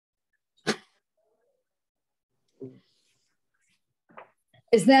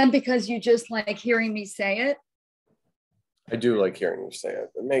Is that because you just like hearing me say it? I do like hearing you say it.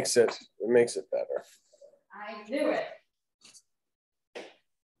 It makes it better. I knew it.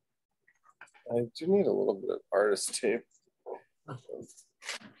 I do need a little bit of artist tape.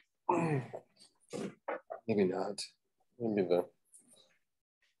 Maybe not. Maybe the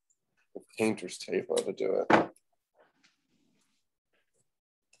painter's tape ought to do it.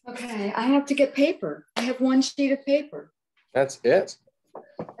 Okay, I have to get paper. I have one sheet of paper. That's it?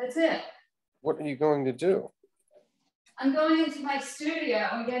 That's it. What are you going to do? I'm going into my studio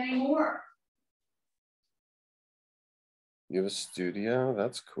and getting more. You have a studio?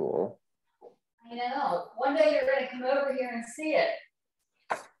 That's cool. I know. One day you're going to come over here and see it.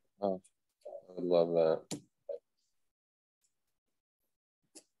 Oh, I would love that.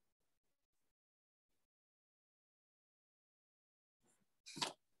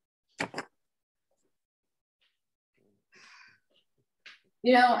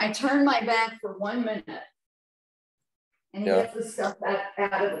 You know, I turn my back for 1 minute and he gets the stuff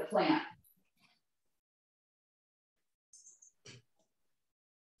out of the plant.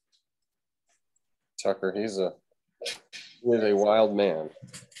 Tucker, he's a wild man.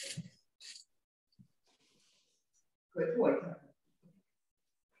 Good boy, Tucker.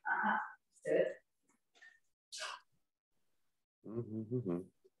 Good.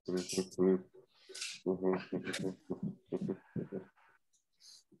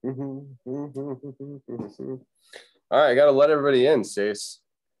 All right, I got to let everybody in, Stace.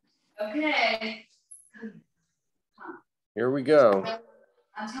 Okay. Here we go.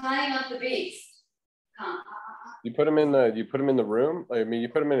 I'm tying up the beast. Come. You put him in the room? I mean, you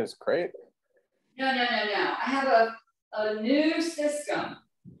put him in his crate? No. I have a new system.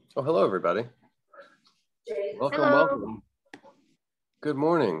 Oh, hello, everybody. Welcome, Hello. welcome. Good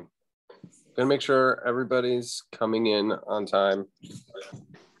morning. Gonna make sure everybody's coming in on time.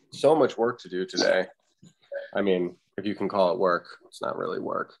 So much work to do today. I mean, if you can call it work, it's not really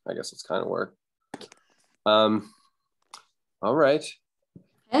work. I guess it's kind of work. All right.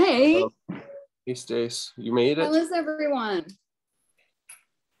 Hey. Hey, Stace, you made it. How's everyone?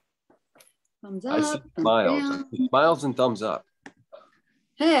 Thumbs up. I see smiles. Smiles and thumbs up.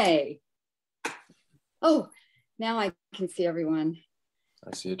 Hey. Oh, now I can see everyone.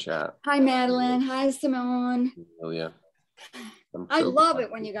 I see a chat. Hi, Madeline. Hi, Simone. Yeah. I love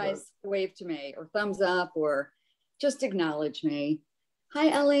it when you guys wave to me or thumbs up or just acknowledge me. Hi,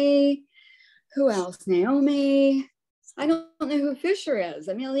 Ellie. Who else? Naomi. I don't know who Fisher is.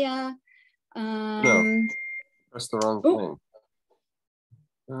 Amelia. No, that's the wrong thing.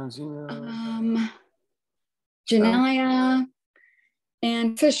 Janaya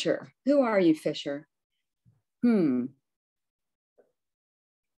and Fisher. Who are you, Fisher?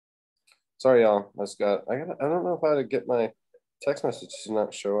 Sorry, y'all. I don't know how to get my text message to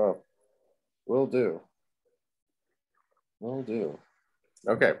not show up. Will do.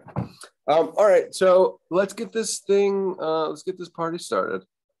 Okay. All right. So let's get this party started.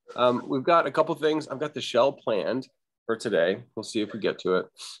 We've got a couple things. I've got the shell planned for today. We'll see if we get to it.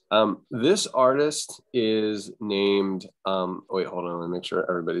 This artist is named, wait, hold on. Let me make sure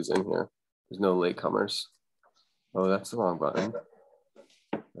everybody's in here. There's no latecomers. Oh, that's the wrong button.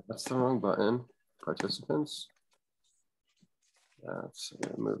 Participants. Let's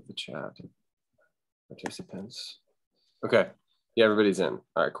move the chat. Participants. Okay. Yeah, everybody's in.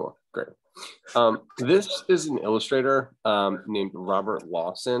 All right, cool. Great. This is an illustrator named Robert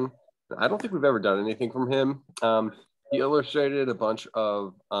Lawson. I don't think we've ever done anything from him. He illustrated a bunch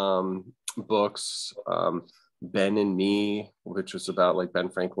of books, Ben and Me, which was about like Ben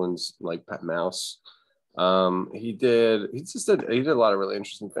Franklin's like pet mouse. He did a lot of really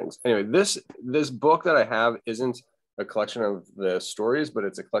interesting things. Anyway, this book that I have isn't a collection of the stories, but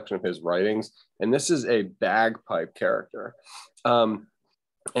it's a collection of his writings. And this is a bagpipe character.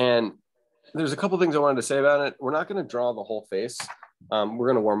 And there's a couple things I wanted to say about it. We're not going to draw the whole face. We're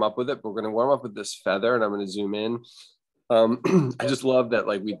going to warm up with it, but we're going to warm up with this feather, and I'm going to zoom in. I just love that,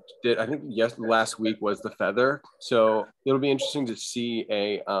 like we did, I think last week was the feather. So it'll be interesting to see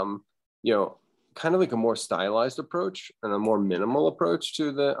a, kind of like a more stylized approach and a more minimal approach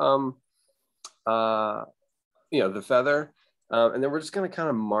to the, the feather. And then we're just going to kind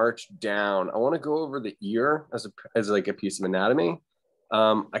of march down. I want to go over the ear as like a piece of anatomy.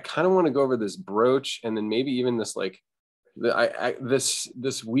 I kind of want to go over this brooch, and then maybe even this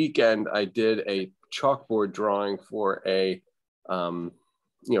this weekend I did a chalkboard drawing for a for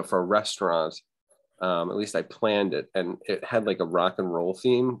a restaurant. At least I planned it, and it had like a rock and roll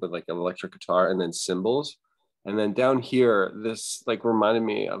theme with like an electric guitar and then cymbals. And then down here, this like reminded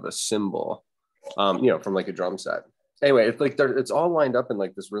me of a cymbal. from like a drum set. Anyway, it's like it's all lined up in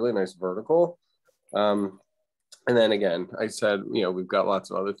like this really nice vertical. And then again, I said, we've got lots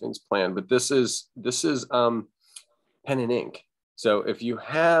of other things planned, but this is pen and ink. So if you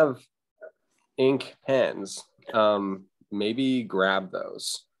have ink pens, maybe grab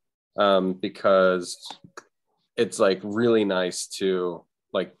those, because it's like really nice to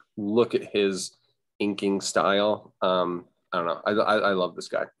like look at his inking style. I don't know. I love this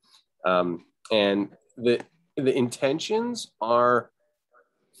guy. And the intentions are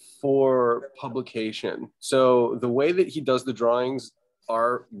for publication. So the way that he does the drawings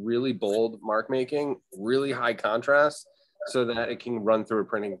are really bold mark making, really high contrast, so that it can run through a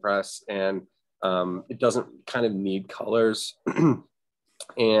printing press, and it doesn't kind of need colors,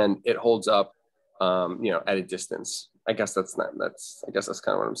 and it holds up, at a distance. I guess that's kind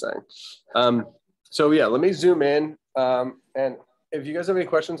of what I'm saying. So yeah, let me zoom in. And if you guys have any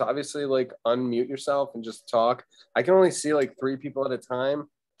questions, obviously like unmute yourself and just talk. I can only see like 3 people at a time.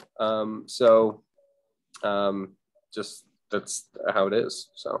 Just that's how it is.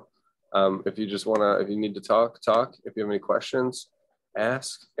 So if you need to talk. If you have any questions,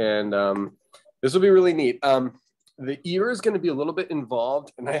 ask. And this will be really neat. The ear is going to be a little bit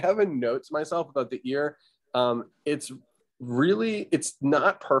involved, and I have a note to myself about the ear. It's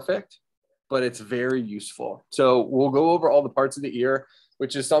not perfect, but it's very useful. So we'll go over all the parts of the ear,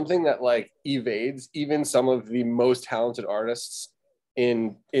 which is something that like evades even some of the most talented artists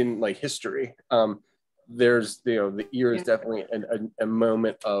in like history. There's the ear is definitely a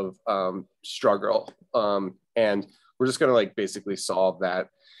moment of struggle, and we're just gonna like basically solve that,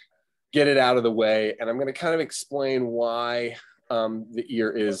 get it out of the way, and I'm gonna kind of explain why the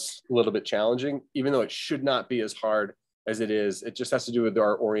ear is a little bit challenging, even though it should not be as hard as it is. It just has to do with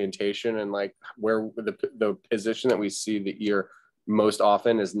our orientation, and like where the position that we see the ear most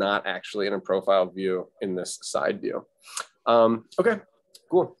often is not actually in a profile view in this side view. Okay,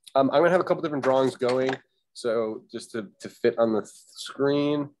 cool. I'm gonna have a couple different drawings going, so just to fit on the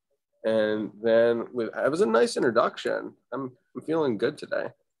screen, and then it was a nice introduction. I'm feeling good today.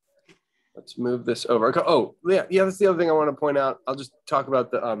 Let's move this over. Oh yeah, that's the other thing I want to point out. I'll just talk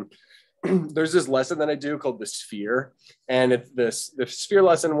about the there's this lesson that I do called the sphere, and it's the sphere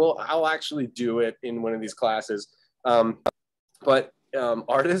lesson. I'll actually do it in one of these classes, but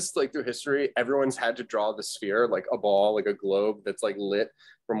artists like through history, everyone's had to draw the sphere, like a ball, like a globe that's like lit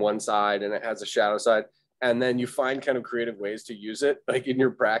from one side and it has a shadow side, and then you find kind of creative ways to use it like in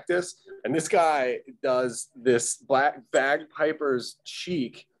your practice. And this guy does this black bagpiper's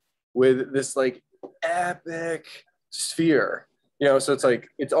cheek with this like epic sphere, so it's like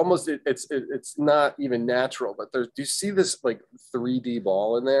it's not even natural, but do you see this like 3D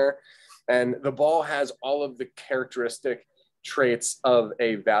ball in there? And the ball has all of the characteristic traits of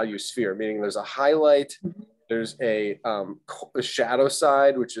a value sphere, meaning there's a highlight, there's a shadow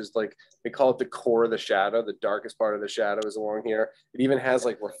side, which is like, they call it the core of the shadow. The darkest part of the shadow is along here. It even has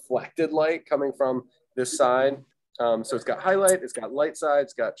like reflected light coming from this side. So it's got highlight, it's got light side,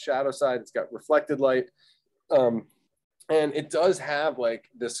 it's got shadow side, it's got reflected light. And it does have like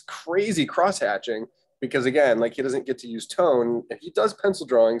this crazy cross hatching, because again, like he doesn't get to use tone. He does pencil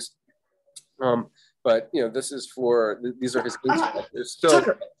drawings, but these are his instructors.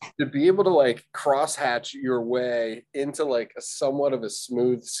 So to be able to like cross hatch your way into like a somewhat of a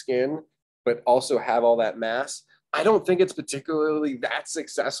smooth skin, but also have all that mass, I don't think it's particularly that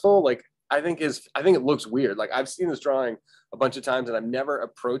successful. Like I think it looks weird. Like I've seen this drawing a bunch of times and I've never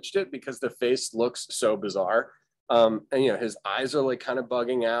approached it because the face looks so bizarre. And his eyes are like kind of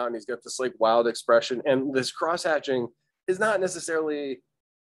bugging out, and he's got this like wild expression, and this cross hatching is not necessarily,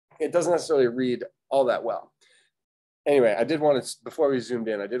 it doesn't necessarily read all that well. Anyway, I did want to, before we zoomed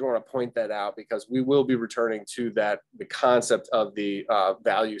in, I did want to point that out, because we will be returning to the concept of the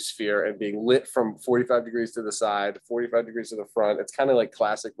value sphere and being lit from 45 degrees to the side, 45 degrees to the front. It's kind of like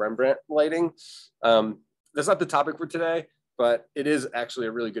classic Rembrandt lighting. That's not the topic for today, but it is actually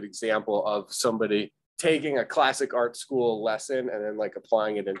a really good example of somebody taking a classic art school lesson and then like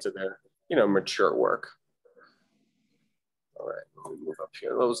applying it into their, mature work. All right, let me move up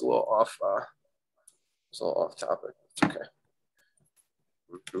here. That was a little off. It's a little off topic. It's okay.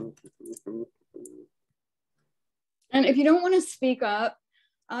 And if you don't want to speak up,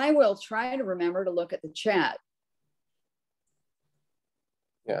 I will try to remember to look at the chat.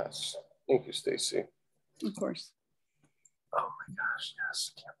 Yes. Thank you, Stacy. Of course. Oh my gosh,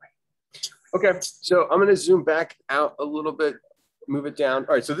 yes. Can't wait. Okay, so I'm going to zoom back out a little bit, move it down.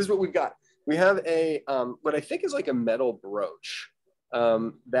 All right, so this is what we've got. We have a, what I think is like a metal brooch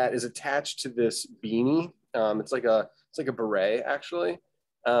that is attached to this beanie. It's like a beret, actually.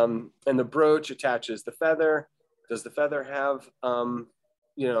 And the brooch attaches the feather. Does the feather have,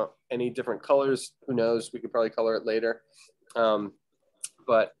 you know, any different colors? Who knows? We could probably color it later.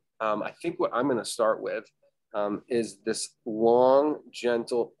 But I think what I'm going to start with is this long,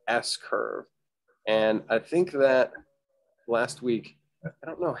 gentle S curve. And I think that last week, I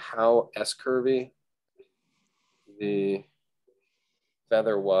don't know how S curvy the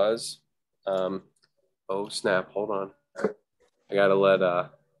feather was. Oh snap! Hold on, I gotta let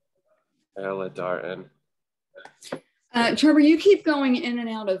Dart in. Trevor, you keep going in and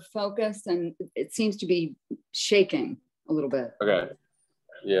out of focus, and it seems to be shaking a little bit. Okay.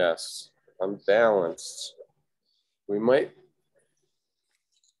 Yes, I'm balanced. We might.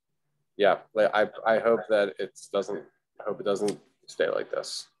 Yeah, I hope that it doesn't. I hope it doesn't stay like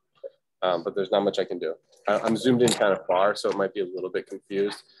this. But there's not much I can do. I'm zoomed in kind of far, so it might be a little bit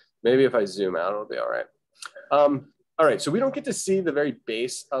confused. Maybe if I zoom out, it'll be all right. All right, so we don't get to see the very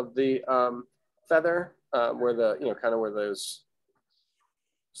base of the feather, where the, you know, kind of where those,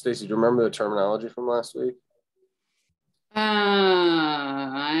 Stacy, do you remember the terminology from last week?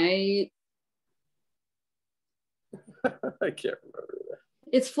 I can't remember that.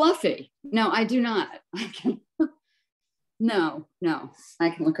 It's fluffy. No, I do not. No, I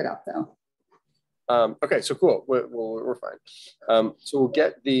can look it up though. Okay, so cool. We're fine. So we'll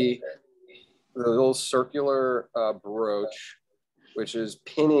get the little circular brooch, which is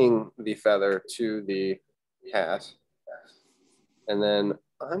pinning the feather to the hat. And then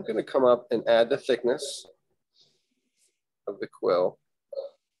I'm going to come up and add the thickness of the quill.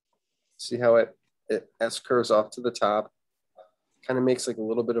 See how it S curves off to the top. Kind of makes like a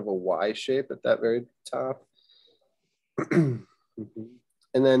little bit of a Y shape at that very top. And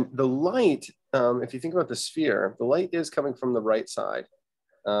then the light, if you think about the sphere, the light is coming from the right side.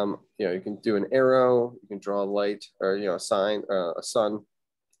 You know, you can do an arrow, you can draw a light, or, you know, a sign, a sun.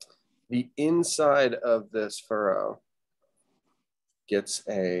 The inside of this furrow gets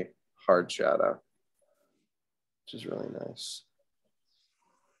a hard shadow, which is really nice.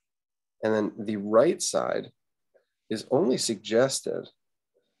 And then the right side is only suggested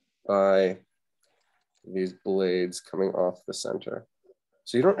by these blades coming off the center.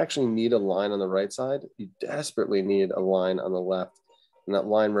 So you don't actually need a line on the right side. You desperately need a line on the left. And that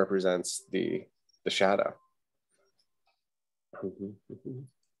line represents the shadow.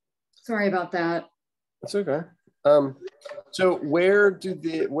 Sorry about that. That's okay. So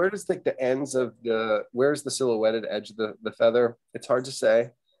where's like the ends of where's the silhouetted edge of the feather? It's hard to say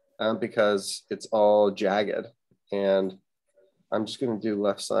because it's all jagged. And I'm just going to do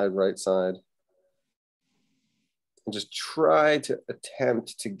left side, right side. And just try to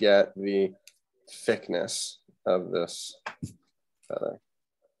attempt to get the thickness of this feather.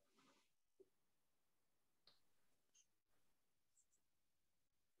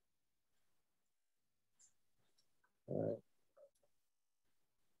 All right.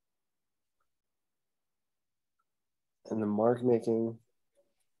 And the mark making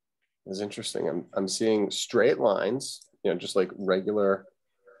is interesting. I'm seeing straight lines, you know, just like regular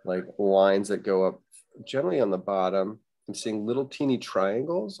like lines that go up generally on the bottom. I'm seeing little teeny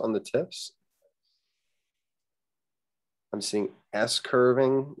triangles on the tips. I'm seeing S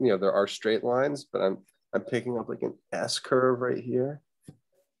curving. You know, there are straight lines, but I'm picking up like an S curve right here.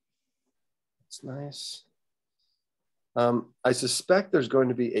 It's nice. I suspect there's going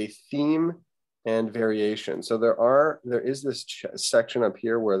to be a theme and variation. So there is this section up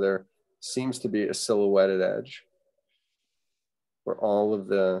here where there seems to be a silhouetted edge, where all of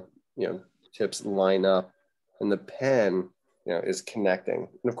the, you know, tips line up, and the pen, you know, is connecting.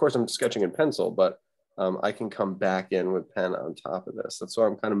 And of course, I'm sketching in pencil, but I can come back in with pen on top of this. That's why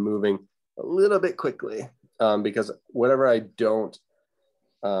I'm kind of moving a little bit quickly, because whatever I don't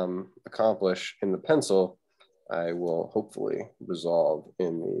accomplish in the pencil, I will hopefully resolve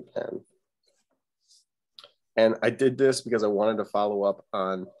in the pen. And I did this because I wanted to follow up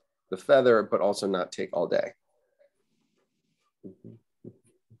on the feather, but also not take all day.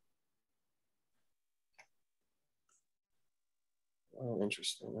 Oh,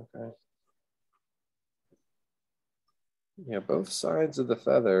 interesting. Okay. Yeah, both sides of the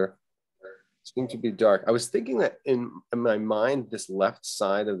feather seem to be dark. I was thinking that in my mind, this left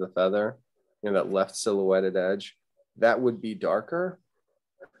side of the feather, you know, that left silhouetted edge, that would be darker,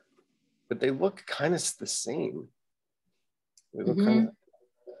 but they look kind of the same. They look kind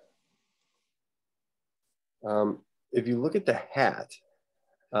of, if you look at the hat,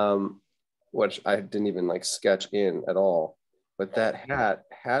 which I didn't even like sketch in at all, but that hat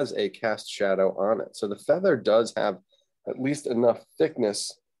has a cast shadow on it. So the feather does have at least enough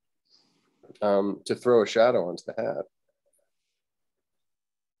thickness to throw a shadow onto the hat.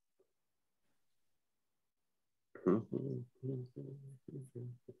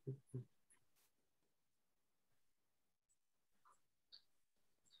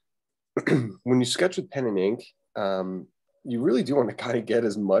 When you sketch with pen and ink, you really do want to kind of get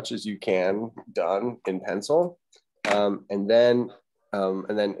as much as you can done in pencil. And then,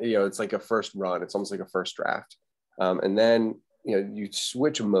 you know, it's like a first run. It's almost like a first draft. And then, you know, you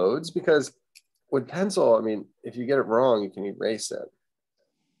switch modes, because with pencil, I mean, if you get it wrong, you can erase it.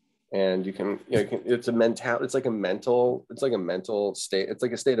 And you can, you know, it's like a mental state. It's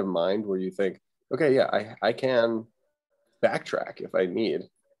like a state of mind where you think, okay, yeah, I can backtrack if I need.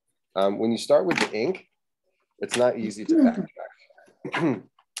 When you start with the ink, it's not easy to backtrack.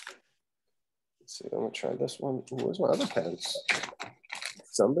 Let's see, I'm gonna try this one. Where's my other pens?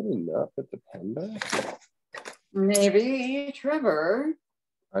 Somebody not put the pen back? Maybe Trevor.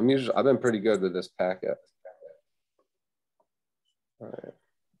 I've been pretty good with this packet. All right.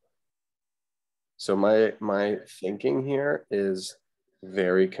 So my thinking here is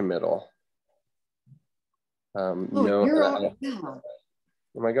very committal. You're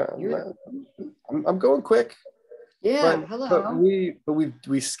Oh my God, I'm going quick. Yeah, hello. But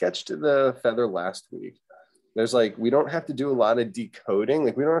we sketched the feather last week. There's like, we don't have to do a lot of decoding.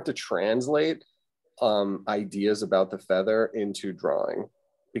 Like, we don't have to translate ideas about the feather into drawing,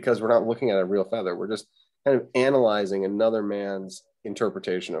 because we're not looking at a real feather. We're just kind of analyzing another man's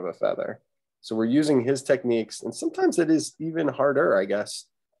interpretation of a feather. So we're using his techniques, and sometimes it is even harder, I guess,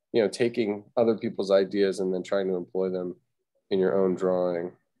 you know, taking other people's ideas and then trying to employ them in your own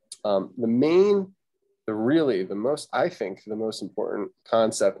drawing. The most important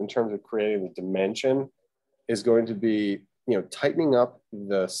concept in terms of creating the dimension is going to be, you know, tightening up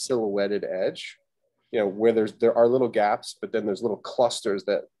the silhouetted edge, you know, where there are little gaps, but then there's little clusters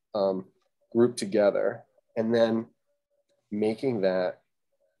that group together, and then making that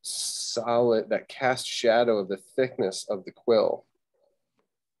solid, that cast shadow of the thickness of the quill,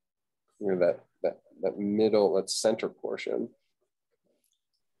 you know, that middle, that center portion.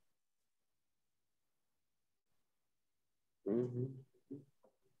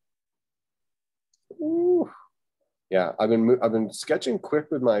 Ooh. Yeah, I've been sketching quick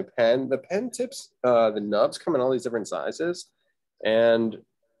with my pen. The pen tips, the nubs come in all these different sizes, and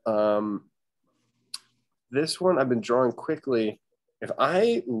this one I've been drawing quickly. If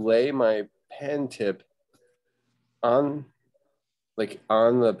I lay my pen tip on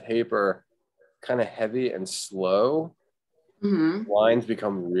the paper, kind of heavy and slow, lines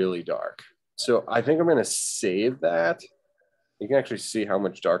become really dark. So I think I'm going to save that. You can actually see how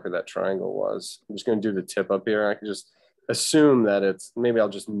much darker that triangle was. I'm just going to do the tip up here. I can just assume that maybe I'll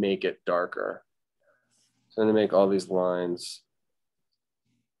just make it darker. So I'm going to make all these lines,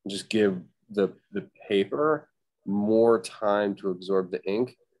 just give the paper more time to absorb the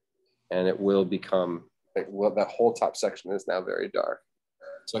ink, and it will become, that whole top section is now very dark.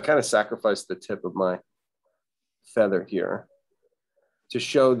 So I kind of sacrificed the tip of my feather here to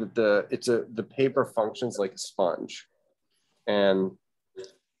show that the paper functions like a sponge. And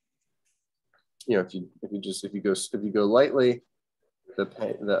you know, if you go lightly, the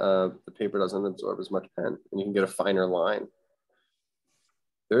paper doesn't absorb as much pen, and you can get a finer line.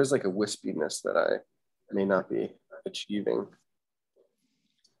 There's like a wispiness that I may not be achieving,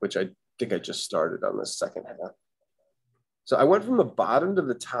 which I think I just started on the second half. So I went from the bottom to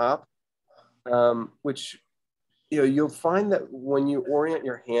the top, which, you know, you'll find that when you orient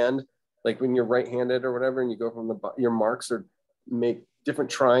your hand, like when you're right-handed or whatever, and you go from your marks make different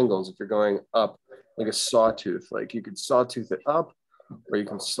triangles. If you're going up like a sawtooth, like you could sawtooth it up, or you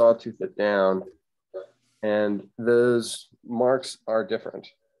can sawtooth it down, and those marks are different.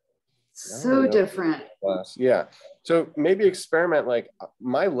 So different. Yeah. So maybe experiment, like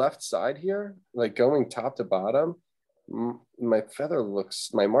my left side here, like going top to bottom, my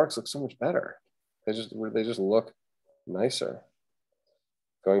marks look so much better. They just look nicer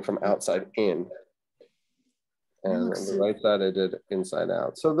going from outside in. And on the right side, I did inside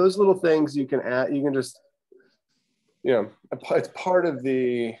out. So those little things you can add, you can just, you know, it's part of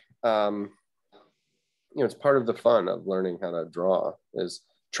the, it's part of the fun of learning how to draw, is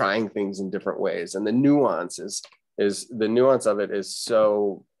trying things in different ways. And the nuance of it is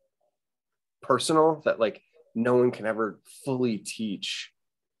so personal that like no one can ever fully teach,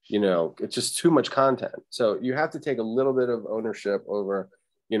 you know, it's just too much content. So you have to take a little bit of ownership over,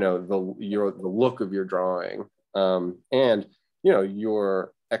 you know, the look of your drawing, and, you know,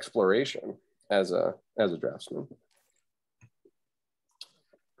 your exploration as a draftsman.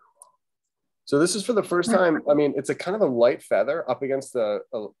 So this is for the first time. I mean, it's a kind of a light feather up against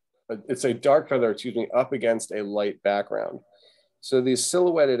it's a dark feather, excuse me, up against a light background. So these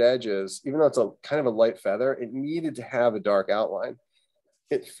silhouetted edges, even though it's a kind of a light feather, it needed to have a dark outline.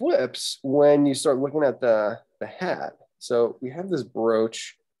 It flips when you start looking at the hat. So we have this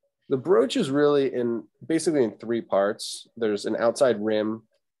brooch. The brooch is really basically in three parts. There's an outside rim,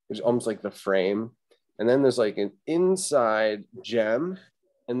 which is almost like the frame. And then there's like an inside gem.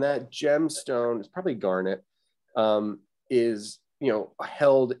 And that gemstone is probably garnet, is,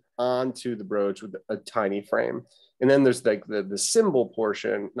 held onto the brooch with a tiny frame. And then there's like the symbol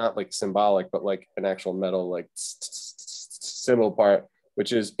portion, not like symbolic, but like an actual metal, like symbol part,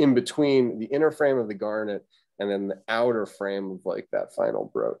 which is in between the inner frame of the garnet and then the outer frame of like that final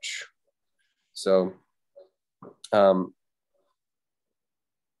brooch. So I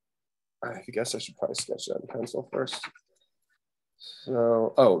guess I should probably sketch that in pencil first.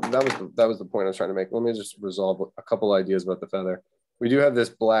 So, that was the point I was trying to make. Let me just resolve a couple ideas about the feather. We do have this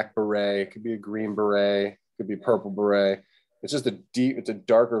black beret. It could be a green beret. It could be purple beret. It's just it's a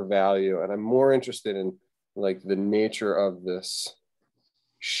darker value. And I'm more interested in like the nature of this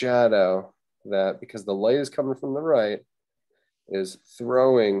shadow, that because the light is coming from the right, is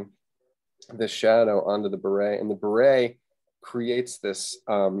throwing the shadow onto the beret, and the beret creates this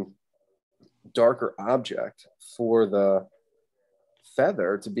darker object for the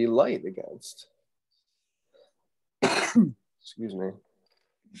feather to be light against. Excuse me.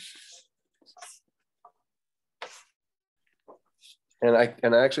 And I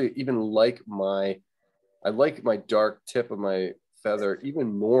actually even like my dark tip of my feather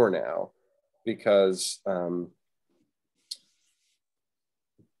even more now, because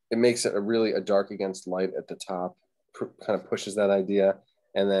it makes it a dark against light at the top, kind of pushes that idea.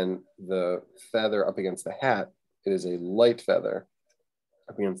 And then the feather up against the hat, it is a light feather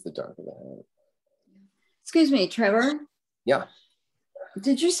up against the dark of the hat. Excuse me, Trevor. Yeah.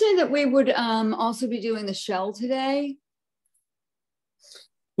 Did you say that we would also be doing the shell today?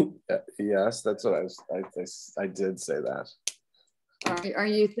 Yes, that's what I did say that. Are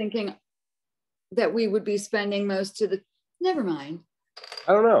you thinking that we would be spending most of the, never mind.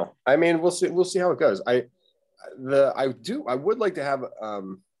 I don't know. I mean, we'll see how it goes. I would like to have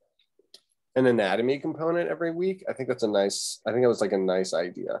an anatomy component every week. I think it was like a nice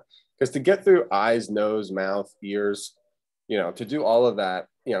idea, because to get through eyes, nose, mouth, ears, to do all of that,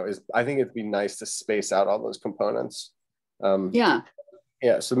 I think it'd be nice to space out all those components. Yeah.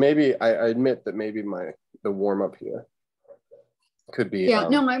 So maybe I admit that maybe the warm up here could be. Yeah.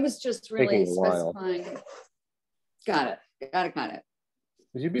 No, I was just really specifying. Got it.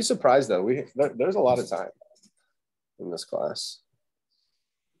 You'd be surprised though. There's a lot of time in this class.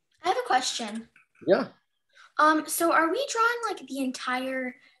 I have a question. Yeah. So are we drawing like the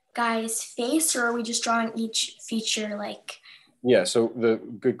entire guy's face, or are we just drawing each feature like? Yeah, so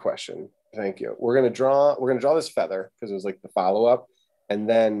good question. Thank you. We're gonna draw this feather because it was like the follow-up, and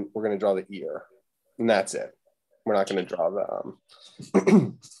then we're gonna draw the ear, and that's it. We're not gonna draw the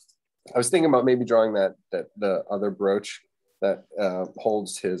I was thinking about maybe drawing that the other brooch that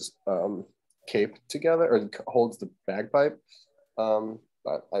holds his cape together, or holds the bagpipe.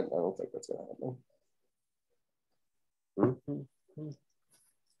 But I don't think that's gonna happen. Mm-hmm.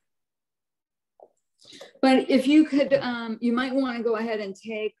 But if you could, you might want to go ahead and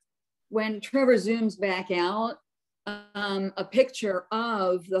take, when Trevor zooms back out, a picture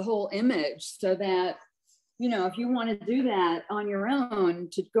of the whole image, so that, if you want to do that on your own,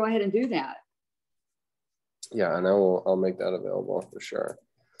 to go ahead and do that. Yeah, and I'll make that available for sure.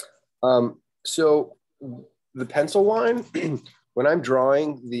 So the pencil line, when I'm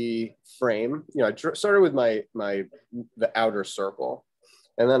drawing the frame, I started with the outer circle.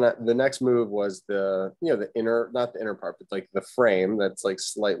 And then the next move was the inner, not the inner part, but like the frame that's like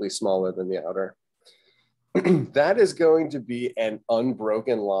slightly smaller than the outer. That is going to be an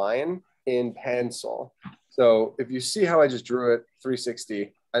unbroken line in pencil. So if you see how I just drew it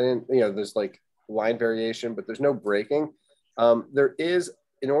 360, I didn't, there's like line variation, but there's no breaking. There is,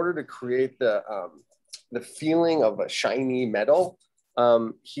 in order to create the feeling of a shiny metal,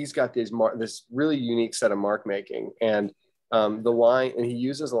 he's got this really unique set of mark making, and the line, and he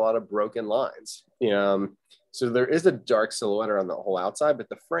uses a lot of broken lines. So there is a dark silhouette on the whole outside, but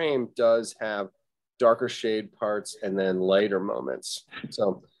the frame does have darker shade parts and then lighter moments.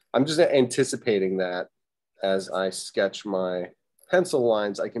 So I'm just anticipating that as I sketch my pencil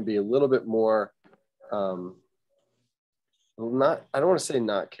lines, I can be a little bit more, I don't want to say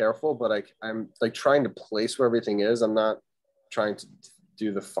not careful, but I'm like trying to place where everything is. I'm not trying to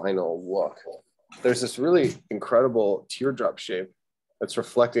do the final look. There's this really incredible teardrop shape that's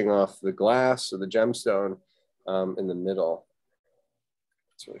reflecting off the glass or the gemstone in the middle.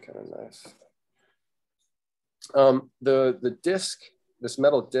 It's really kind of nice. The disc, this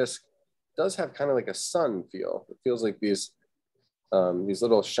metal disc, does have kind of like a sun feel. It feels like these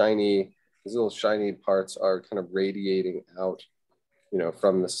little shiny parts are kind of radiating out, you know,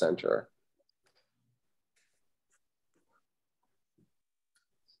 from the center.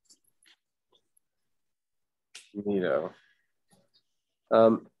 Neato.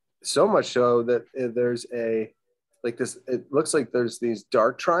 So much so that there's a, like this, it looks like there's these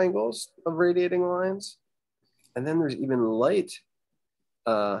dark triangles of radiating lines. And then there's even light,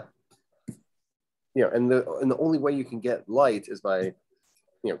 you know, and the only way you can get light is by,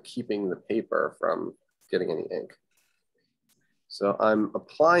 you know, keeping the paper from getting any ink. So I'm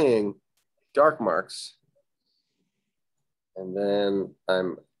applying dark marks, and then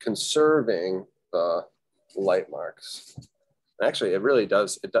I'm conserving the light marks. Actually, it really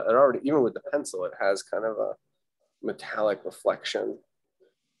does. It already, even with the pencil, it has kind of a metallic reflection.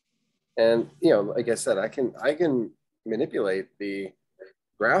 And you know, like I said, I can manipulate the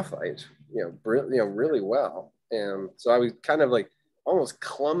graphite, you know, really well. And so I was kind of like almost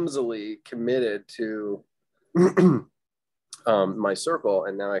clumsily committed to my circle,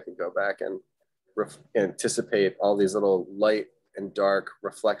 and now I can go back and anticipate all these little light and dark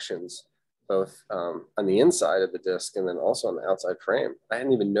reflections, both on the inside of the disc and then also on the outside frame. I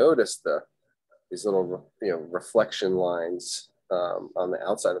hadn't even noticed these little, you know, reflection lines on the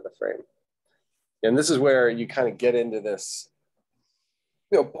outside of the frame. And this is where you kind of get into this,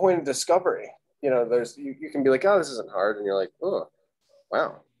 you know, point of discovery. You know, there's you can be like, oh, this isn't hard, and you're like, oh,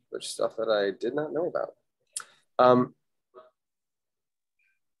 wow, there's stuff that I did not know about.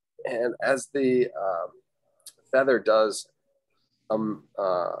 And as the feather does, you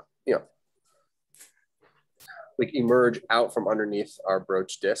know, like emerge out from underneath our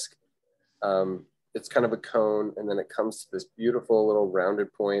broach disc, it's kind of a cone, and then it comes to this beautiful little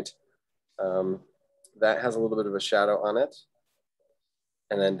rounded point that has a little bit of a shadow on it,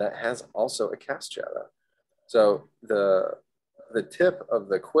 and then that has also a cast shadow. So the tip of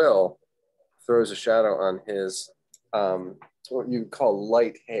the quill throws a shadow on his what you call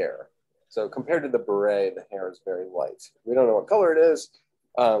light hair. So compared to the beret, the hair is very light. We don't know what color it is.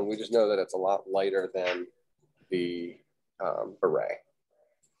 We just know that it's a lot lighter than the beret.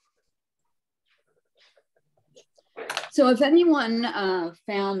 So if anyone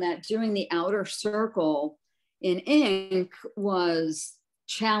found that doing the outer circle in ink was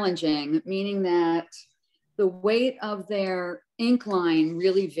challenging, meaning that the weight of their ink line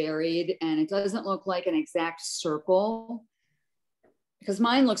really varied and it doesn't look like an exact circle, because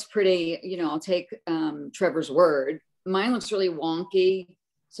mine looks pretty, you know, I'll take Trevor's word. Mine looks really wonky.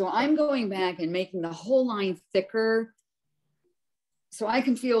 So I'm going back and making the whole line thicker so I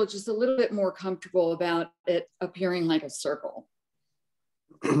can feel just a little bit more comfortable about it appearing like a circle.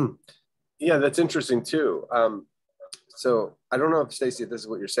 Yeah, that's interesting too. So I don't know if Stacey, this is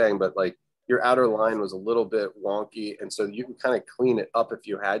what you're saying, but like your outer line was a little bit wonky. And so you can kind of clean it up if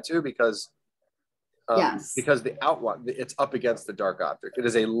you had to, because yes, because the outline, it's up against the dark object. It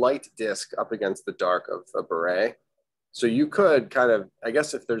is a light disc up against the dark of a beret. So you could kind of, I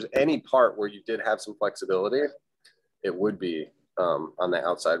guess if there's any part where you did have some flexibility, it would be on the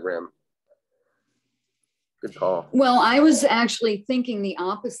outside rim. Good call. Well, I was actually thinking the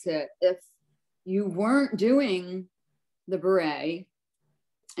opposite. If you weren't doing the beret,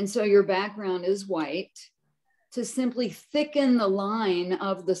 and so your background is white, to simply thicken the line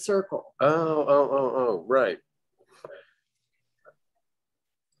of the circle. Oh, right.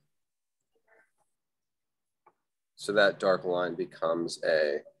 So that dark line becomes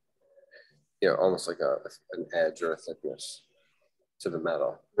a, you know, almost like an edge or a thickness to the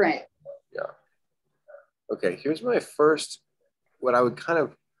metal. Right. Yeah. Okay, here's my first, what I'm kind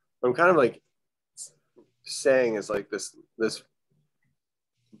of like saying is like this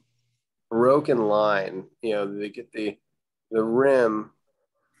broken line, you know, they get the rim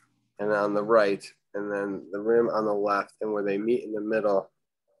and on the right, and then the rim on the left, and where they meet in the middle,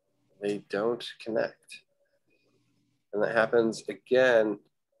 they don't connect. And that happens again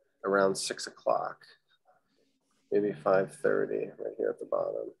around 6 o'clock, maybe 5:30, right here at the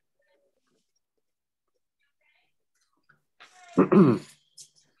bottom.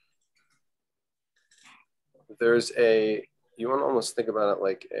 There's a, you want to almost think about it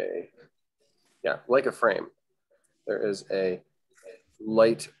like a, yeah, like a frame. There is a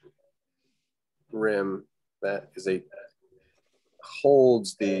light rim that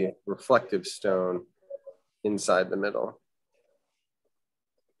holds the reflective stone inside the middle.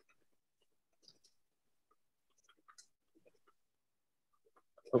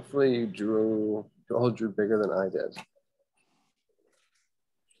 Hopefully you all drew bigger than I did.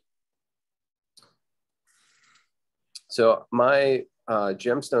 So my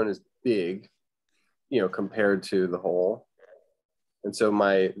gemstone is big, compared to the whole. And so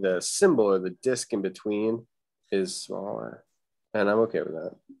the symbol or the disc in between is smaller. And I'm okay with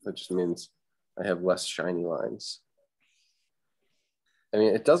that. That just means I have less shiny lines. I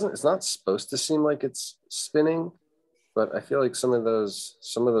mean, it's not supposed to seem like it's spinning, but I feel like some of those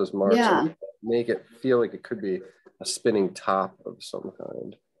marks make it feel like it could be a spinning top of some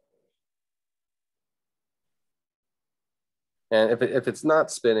kind. And if it's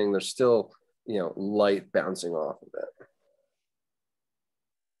not spinning, there's still, light bouncing off of it.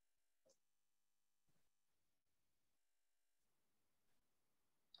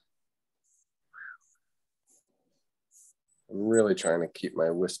 I'm really trying to keep my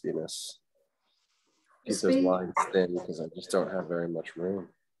wispiness, keep those lines thin, because I just don't have very much room.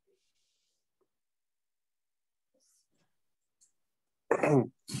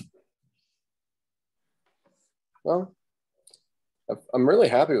 Well, I'm really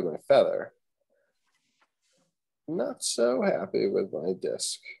happy with my feather. Not so happy with my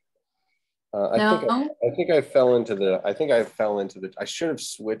disc. I think I fell into the. I should have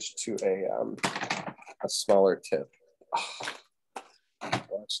switched to a smaller tip. Oh,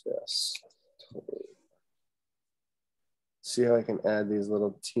 watch this. See how I can add these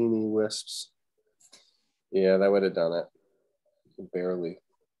little teeny wisps? Yeah, that would have done it. Barely.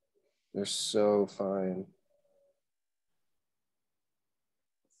 They're so fine.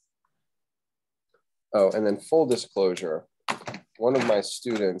 Oh, and then full disclosure, one of my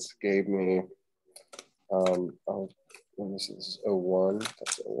students gave me, let me see, this is 01,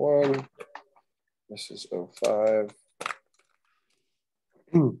 that's 01, this is 05.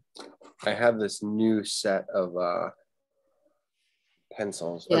 I have this new set of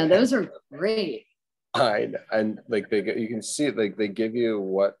pencils. Yeah, those are great. And like you can see it, like they give you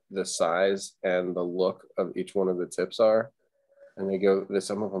what the size and the look of each one of the tips are. And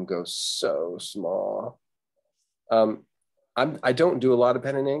some of them go so small. I don't do a lot of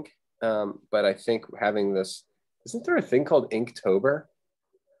pen and ink, but I think having this, isn't there a thing called Inktober?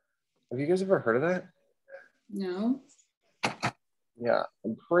 Have you guys ever heard of that? No. Yeah,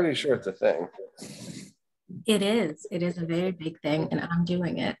 I'm pretty sure it's a thing. It is. It is a very big thing, and I'm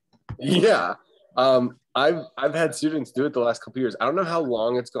doing it. Yeah. I've had students do it the last couple of years. I don't know how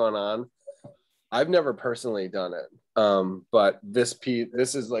long it's gone on. I've never personally done it. But this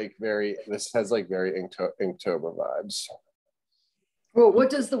has like very Inktober vibes. Well, what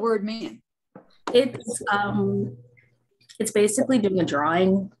does the word mean? It's basically doing a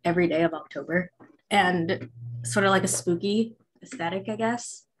drawing every day of October, and sort of like a spooky aesthetic, I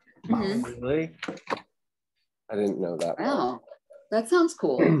guess. Mm-hmm. Really? I didn't know that. Wow, that sounds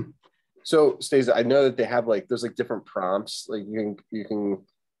cool. So, Stacey, I know that they have there's different prompts. Like you can.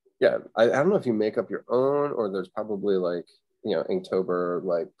 Yeah, I don't know if you make up your own, or there's probably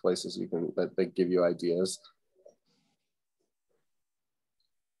Inktober places that they give you ideas.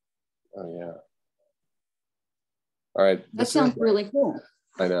 Oh yeah. All right. That sounds really cool.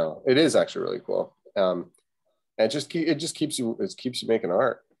 I know, it is actually really cool. And it just keeps you making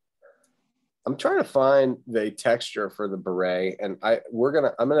art. I'm trying to find the texture for the beret, and I'm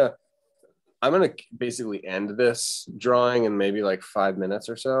gonna basically end this drawing in maybe 5 minutes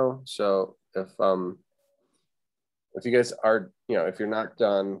or so. So if you guys are, if you're not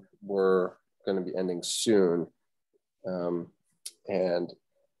done, we're gonna be ending soon. And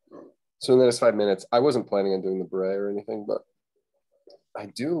so in the next 5 minutes, I wasn't planning on doing the beret or anything, but I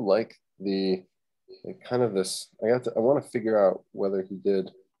do like the kind of this. I want to figure out whether he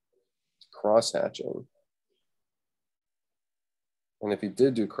did cross hatching, and if he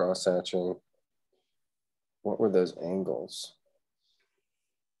did do cross hatching, what were those angles?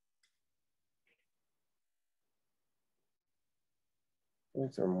 I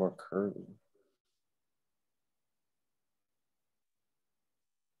think they're more curvy.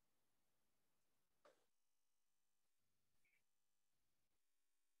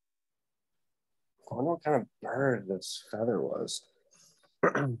 I wonder what kind of bird this feather was.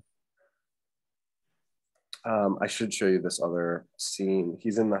 I should show you this other scene.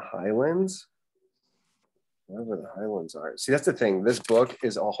 He's in the Highlands. Wherever the Highlands are. See, that's the thing. This book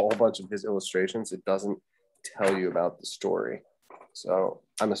is a whole bunch of his illustrations. It doesn't tell you about the story. So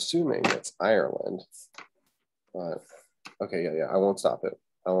I'm assuming it's Ireland. But okay, yeah. I won't stop it.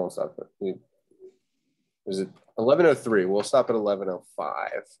 Is it 11:03? We'll stop at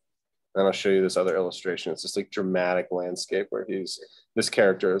 11:05. Then I'll show you this other illustration. It's this dramatic landscape where this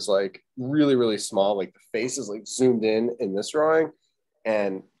character is really, really small. The face is zoomed in this drawing,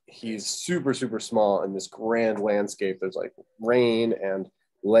 and he's super, super small in this grand landscape. There's rain and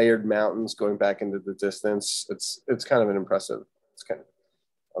layered mountains going back into the distance. It's kind of an impressive. It's kind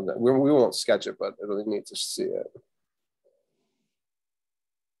of, we won't sketch it, but it'll need to see it.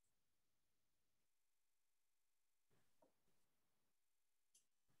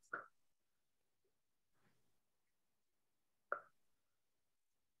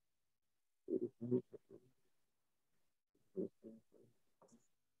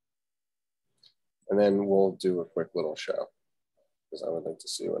 And then we'll do a quick little show because I would like to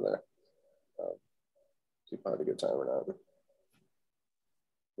see whether you had a good time or not.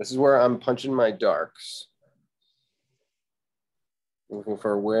 This is where I'm punching my darks. Looking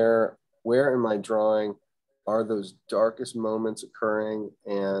for where in my drawing are those darkest moments occurring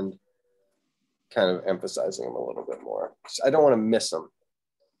and kind of emphasizing them a little bit more. I don't want to miss them.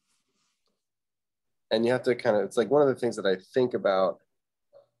 And you have to kind of, it's like one of the things that I think about,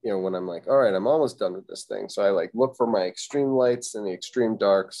 you know, when I'm like, all right, I'm almost done with this thing. So I like look for my extreme lights and the extreme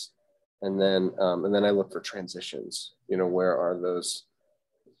darks. And then I look for transitions, you know, where are those?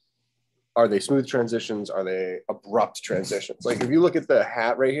 Are they smooth transitions? Are they abrupt transitions? Like if you look at the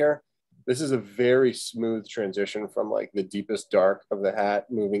hat right here, this is a very smooth transition from like the deepest dark of the hat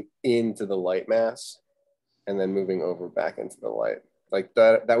moving into the light mass and then moving over back into the light. Like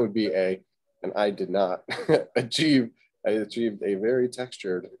that would be and I did not achieve. I achieved a very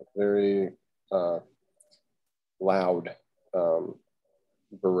textured, very loud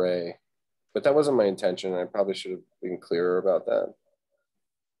beret, but that wasn't my intention. I probably should have been clearer about that.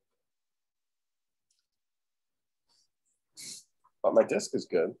 But my disc is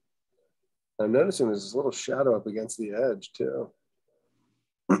good. I'm noticing there's this little shadow up against the edge too.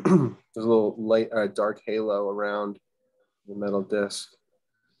 There's a little light, dark halo around the metal disc.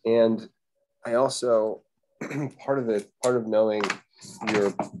 And I also, part of knowing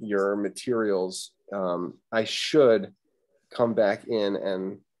your materials, I should come back in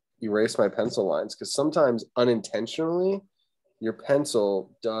and erase my pencil lines because sometimes unintentionally, your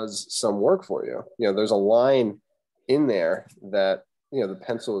pencil does some work for you. You know, there's a line in there that, you know, the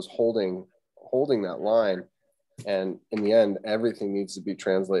pencil is holding that line, and in the end everything needs to be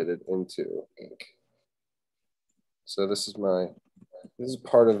translated into ink. So this is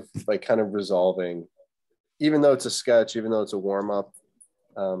part of like kind of resolving, even though it's a sketch, even though it's a warm-up,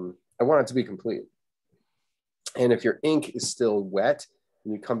 I want it to be complete. And if your ink is still wet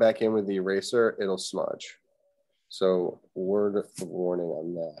and you come back in with the eraser, it'll smudge. So word of warning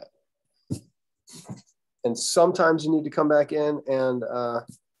on that. And sometimes you need to come back in and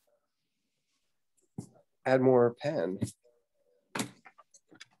add more pen.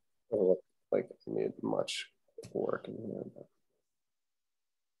 Oh, like I need much work in here.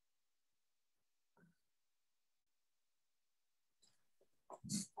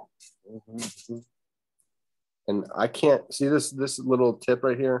 And I can't see this little tip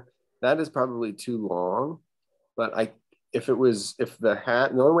right here. That is probably too long, but if the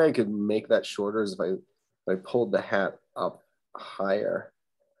hat, the only way I could make that shorter is if I pulled the hat up higher.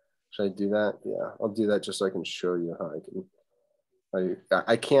 Should I do that? Yeah, I'll do that just so I can show you how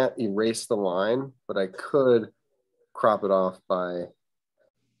I can't erase the line, but I could crop it off by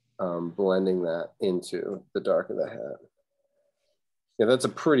blending that into the dark of the hat. Yeah, that's a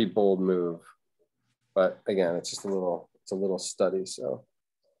pretty bold move, but again, it's just a little study. So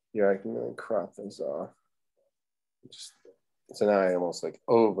here I can really crop this off. So now I almost like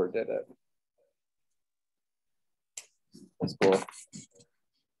overdid it. That's cool.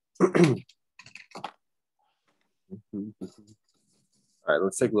 All right,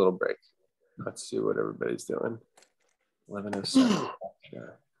 let's take a little break. Let's see what everybody's doing. 11:07.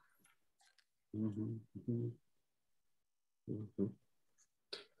 Sure.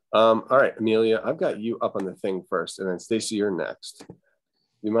 All right, Amelia, I've got you up on the thing first, and then Stacy, you're next.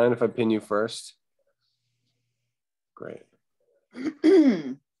 You mind if I pin you first? Great.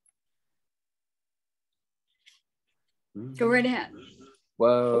 Go right ahead.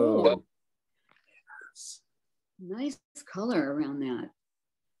 Whoa. Ooh. Nice color around that.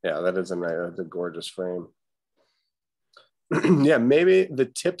 Yeah, that is a gorgeous frame. Yeah, maybe the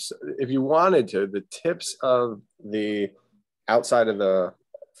tips, if you wanted to, the tips of the outside of the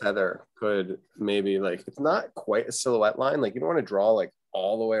feather could maybe, like, it's not quite a silhouette line. Like, you don't want to draw like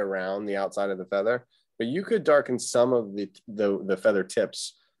all the way around the outside of the feather, but you could darken some of the feather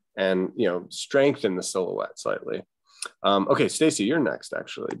tips and, you know, strengthen the silhouette slightly. Okay, Stacy, you're next,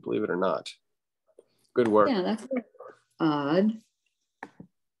 actually, believe it or not. Good work. Yeah, that's odd.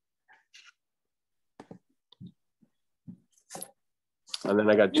 And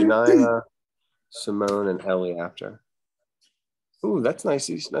then I got Janiyah, Simone, and Ellie after. Ooh, that's nice.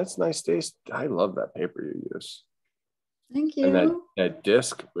 That's nice taste. I love that paper you use. Thank And you. that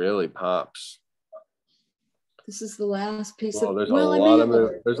disc really pops. This is the last piece Well, of. there's Well,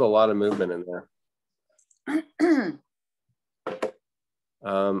 there's a lot of movement in there.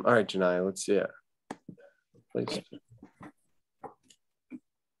 All right, Janiyah, let's see it. Please.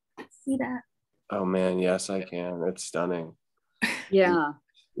 See that? Oh man, yes, I can. It's stunning. Yeah.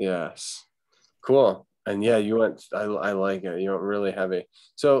 Yes. Cool. And yeah, you went, I like it. You went really heavy.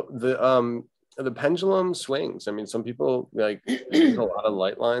 So the pendulum swings. I mean, some people like use a lot of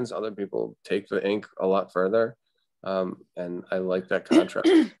light lines, other people take the ink a lot further. And I like that contrast.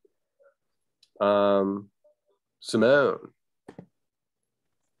 Simone.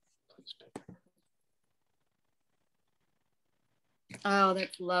 Oh,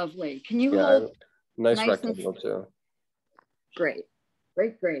 that's lovely. Can you hold? Nice rectangle too. Great.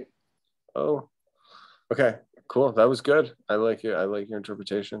 Great. Oh, okay, cool. That was good. I like you. I like your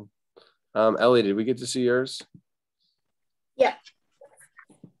interpretation. Ellie, did we get to see yours? Yeah.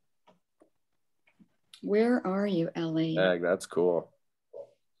 Where are you, Ellie? That's cool.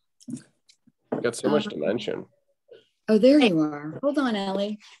 Got so much dimension. Oh, there you are. Hold on,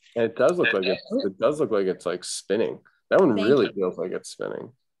 Ellie. And it does look like it does look like it's like spinning. That one really feels like it's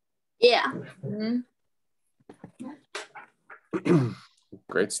spinning. Yeah. Mm-hmm.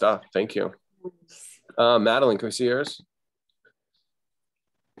 Great stuff. Thank you. Madeline, can we see yours?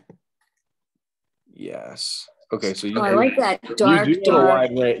 Yes. Okay, so I like that dark. You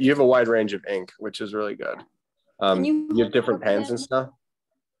have a wide range of ink, which is really good. You have different pens and stuff.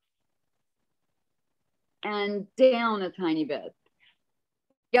 And down a tiny bit.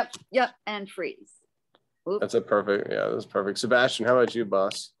 Yep, and freeze. Oops. That's a perfect. Yeah, that's perfect. Sebastian, how about you,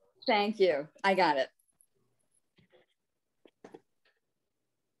 boss? Thank you. I got it.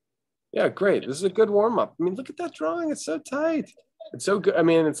 Yeah, great. This is a good warm up. I mean, look at that drawing. It's so tight. It's so good. I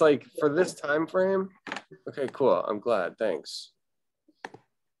mean, it's like for this time frame. Okay, cool. I'm glad. Thanks.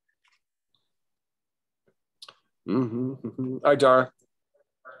 All right, Dara.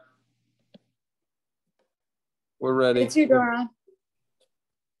 We're ready. It's you, Dara.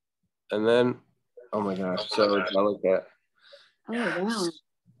 And then, oh my gosh, so delicate. Oh, wow.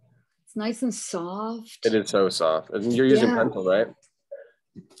 It's nice and soft. It is so soft. And you're using pencil, right?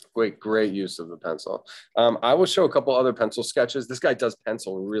 Great use of the pencil. I will show a couple other pencil sketches. This guy does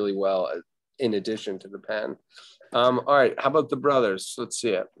pencil really well in addition to the pen. All right, how about the brothers? Let's see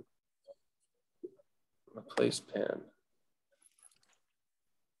it. Replace pen.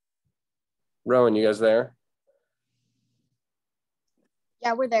 Rowan, you guys there?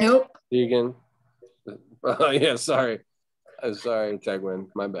 Yeah, we're there. Nope. Vegan. Oh yeah, sorry. I'm sorry, Tegwin.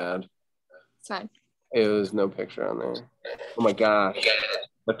 My bad. It's fine. Hey, there's no picture on there. Oh my gosh.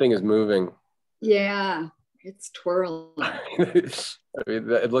 That thing is moving. Yeah, it's twirling. I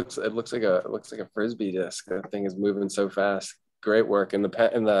mean, it looks like a frisbee disc. That thing is moving so fast. Great work. And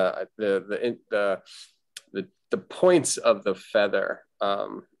the points of the feather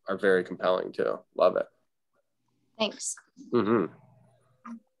are very compelling too. Love it. Thanks.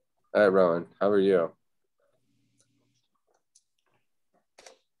 All right, Rowan, how are you?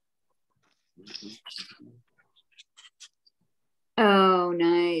 Oh,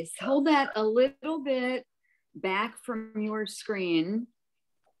 nice. Hold that a little bit back from your screen.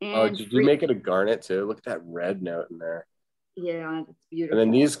 And did you make it a garnet too? Look at that red note in there. Yeah, it's beautiful.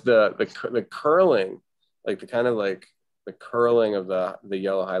 And then the curling, like the curling of the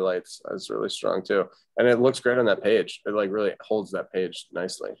yellow highlights is really strong too. And it looks great on that page. It like really holds that page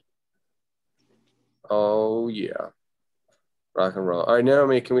nicely. Oh yeah. Rock and roll. All right,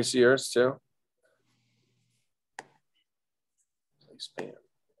 Naomi, can we see yours too? Expand.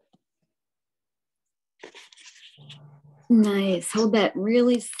 Nice. Hold that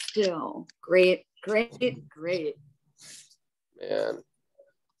really still. Great. Man.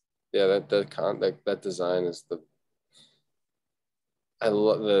 Yeah, that design is I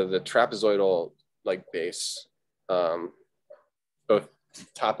love the trapezoidal like base, both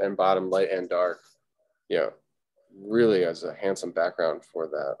top and bottom, light and dark. Yeah, really as a handsome background for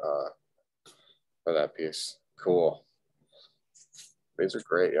that piece. Cool. These are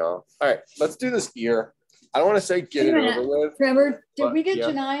great, y'all. All right, let's do this ear. I don't want to say get it over with. Trevor, did we get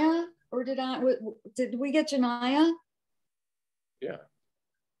Janiyah, or did we get Janiyah? Yeah.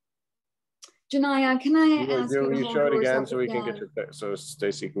 Janiyah, can I ask you to show it again so we can get so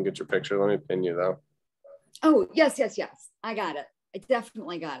Stacy can get your picture? Let me pin you though. Oh, yes. I got it. I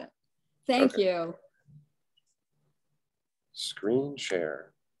definitely got it. Thank you. Screen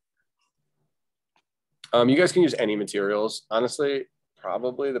share. You guys can use any materials. Honestly,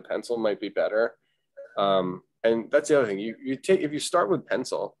 probably the pencil might be better. And that's the other thing. You take if you start with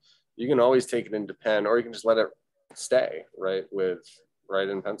pencil, you can always take it into pen, or you can just let it stay right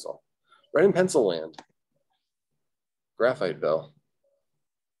in pencil. Right in pencil land. Graphiteville.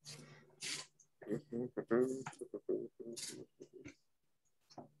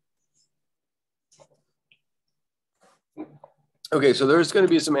 Okay, so there's going to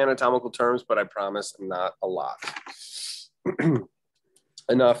be some anatomical terms, but I promise not a lot.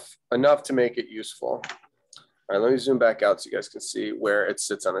 enough to make it useful. All right, let me zoom back out so you guys can see where it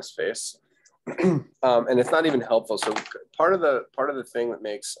sits on his face. And it's not even helpful. So part of the thing that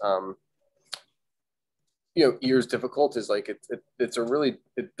makes ears difficult is like it's a really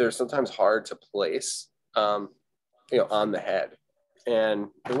they're sometimes hard to place on the head. And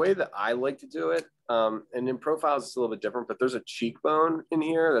the way that I like to do it, and in profiles it's a little bit different, but there's a cheekbone in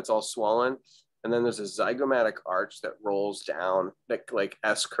here that's all swollen, and then there's a zygomatic arch that rolls down that like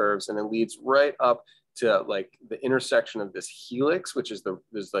S curves and then leads right up to like the intersection of this helix, which is the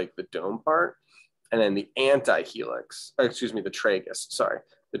dome part, and then the anti-helix, the tragus. Sorry,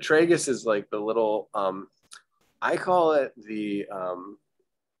 the tragus is like the little I call it the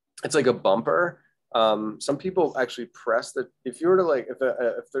it's like a bumper. Some people actually press the, if you were to like,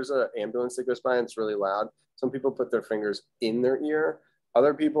 if there's an ambulance that goes by and it's really loud, some people put their fingers in their ear.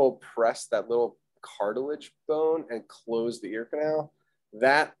 Other people press that little cartilage bone and close the ear canal.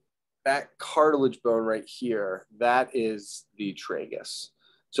 That cartilage bone right here, that is the tragus.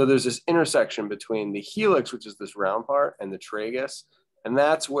 So there's this intersection between the helix, which is this round part, and the tragus. And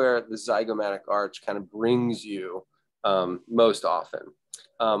that's where the zygomatic arch kind of brings you most often.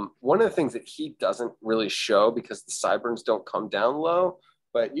 One of the things that he doesn't really show because the sideburns don't come down low,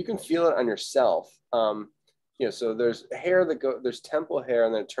 but you can feel it on yourself. So there's hair there's temple hair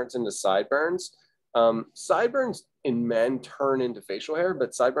and then it turns into sideburns. Sideburns in men turn into facial hair,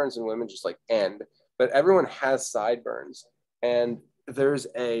 but sideburns in women just like end. But everyone has sideburns. And there's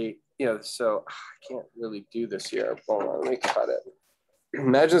so I can't really do this here. Hold on, let me cut it.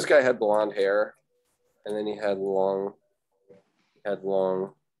 Imagine this guy had blonde hair and then he had long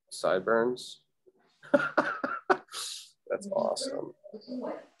sideburns. That's awesome.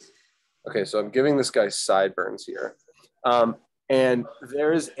 Okay, so I'm giving this guy sideburns here. And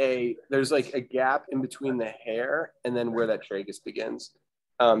there's like a gap in between the hair and then where that tragus begins.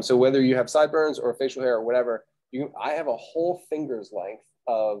 So whether you have sideburns or facial hair or whatever, I have a whole finger's length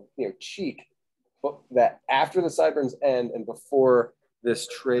of cheek that after the sideburns end and before this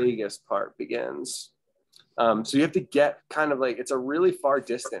tragus part begins. So you have to get kind of like, it's a really far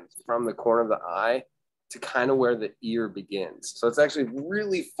distance from the corner of the eye to kind of where the ear begins. So it's actually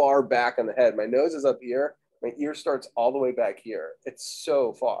really far back on the head. My nose is up here. My ear starts all the way back here. It's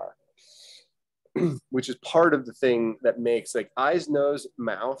so far, which is part of the thing that makes like eyes, nose,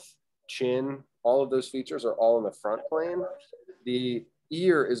 mouth, chin, all of those features are all in the front plane. The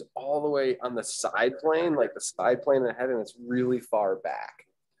ear is all the way on the side plane, like the side plane of the head, and it's really far back.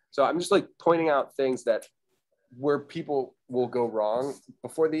 So I'm just like pointing out things that where people will go wrong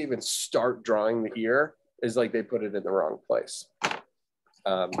before they even start drawing the ear is like they put it in the wrong place.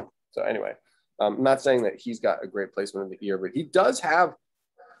 So anyway, I'm not saying that he's got a great placement of the ear, but he does have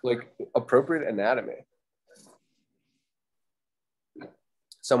like appropriate anatomy.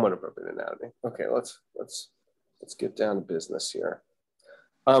 Somewhat appropriate anatomy. Okay, let's get down to business here.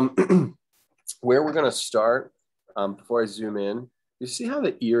 Where we're gonna start, before I zoom in, you see how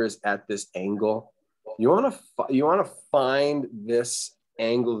the ear is at this angle? You want to find this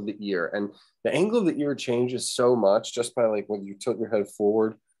angle of the ear, and the angle of the ear changes so much just by like whether you tilt your head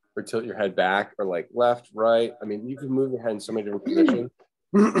forward or tilt your head back or like left, right. I mean, you can move your head in so many different positions,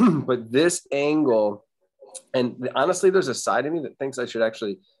 but this angle, and honestly, there's a side of me that thinks I should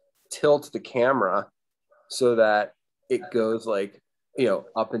actually tilt the camera so that it goes like,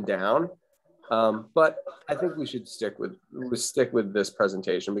 up and down. But I think we should stick with this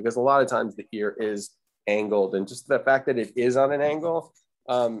presentation because a lot of times the ear is angled, and just the fact that it is on an angle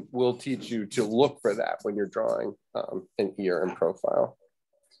will teach you to look for that when you're drawing an ear in profile.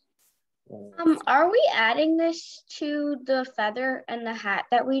 Are we adding this to the feather and the hat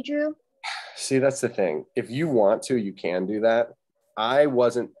that we drew? See, that's the thing. If you want to, you can do that. I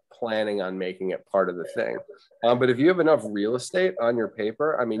wasn't planning on making it part of the thing. But if you have enough real estate on your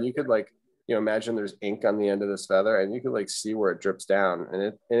paper, I mean, you could like, imagine there's ink on the end of this feather and you could like see where it drips down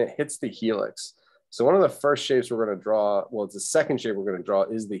and it hits the helix. So one of the first shapes we're going to draw, well, it's the second shape we're going to draw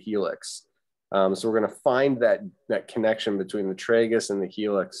is the helix. So we're going to find that connection between the tragus and the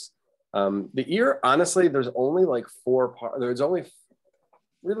helix. The ear, honestly, there's only like 4 parts. There's only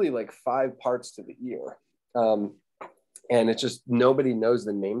really like 5 parts to the ear. And it's just, nobody knows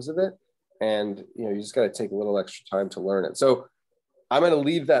the names of it. And, you just got to take a little extra time to learn it. So I'm going to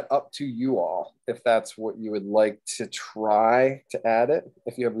leave that up to you all if that's what you would like to try to add it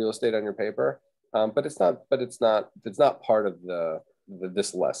if you have real estate on your paper. But it's not part of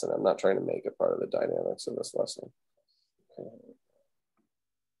this lesson. I'm not trying to make it part of the dynamics of this lesson. Okay.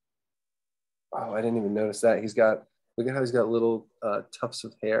 Oh, I didn't even notice that. Look at how he's got little tufts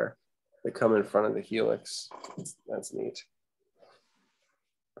of hair that come in front of the helix. That's neat.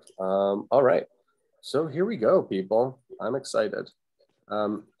 All right. So here we go, people. I'm excited.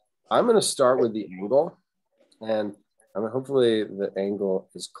 I'm going to start with the angle, and hopefully the angle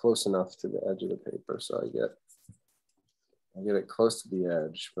is close enough to the edge of the paper so I get it close to the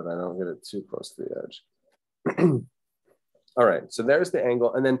edge, but I don't get it too close to the edge. All right, so there's the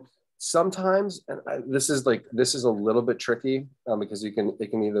angle, and then sometimes, and this is a little bit tricky because it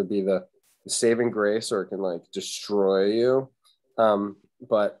can either be the saving grace or it can like destroy you.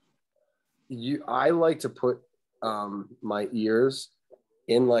 But I like to put my ears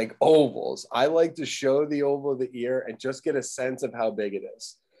in like ovals. I like to show the oval of the ear and just get a sense of how big it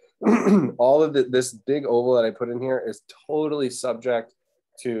is. All of this big oval that I put in here is totally subject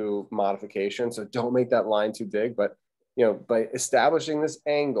to modification. So don't make that line too big, but by establishing this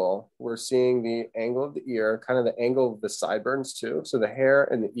angle, we're seeing the angle of the ear, kind of the angle of the sideburns too. So the hair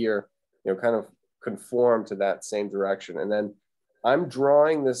and the ear, kind of conform to that same direction. And then I'm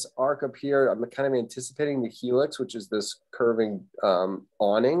drawing this arc up here. I'm kind of anticipating the helix, which is this curving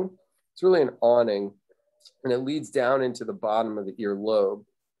awning. It's really an awning, and it leads down into the bottom of the ear lobe.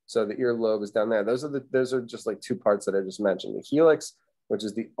 So the ear lobe is down there. Those are just like two parts that I just mentioned. The helix, which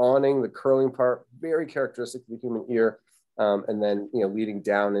is the awning, the curling part, very characteristic of the human ear. And then, leading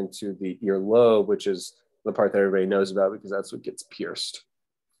down into the ear lobe, which is the part that everybody knows about because that's what gets pierced.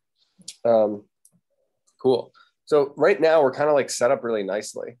 Cool. So right now we're kind of like set up really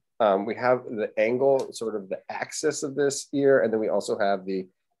nicely. We have the angle, sort of the axis of this ear, and then we also have the,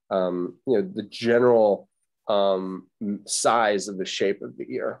 the general size of the shape of the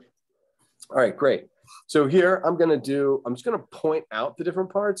ear. All right, great. So here I'm just going to point out the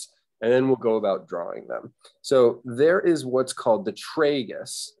different parts, and then we'll go about drawing them. So there is what's called the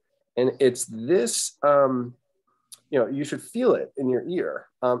tragus, and it's this, you should feel it in your ear.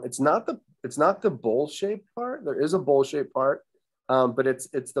 It's not the bowl-shaped part. There is a bowl-shaped part, but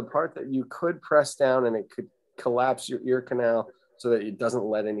it's the part that you could press down and it could collapse your ear canal so that it doesn't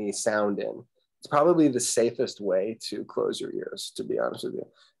let any sound in. It's probably the safest way to close your ears, to be honest with you.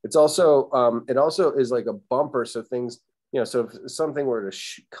 It's also, it also is like a bumper. So things, so if something were to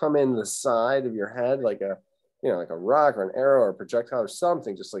come in the side of your head, like a rock or an arrow or a projectile or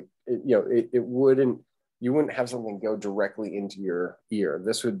something, just like, you wouldn't have something go directly into your ear.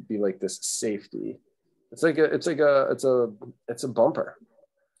 This would be like this safety. It's a bumper.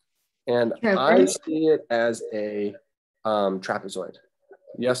 And I see it as a trapezoid.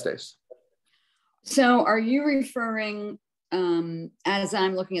 Yes, Dace. So are you referring, as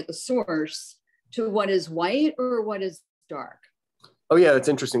I'm looking at the source, to what is white or what is dark? Oh yeah, that's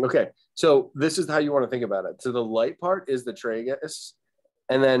interesting. Okay, so this is how you want to think about it. So the light part is the tragus,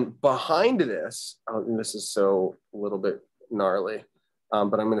 and then behind this, and this is so a little bit gnarly,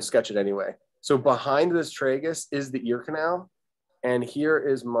 but I'm going to sketch it anyway. So behind this tragus is the ear canal, and here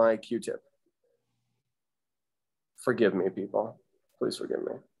is my Q-tip. Forgive me, people. Please forgive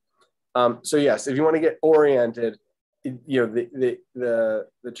me. So yes, if you want to get oriented, the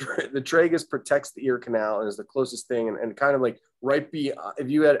tragus protects the ear canal and is the closest thing, and kind of like if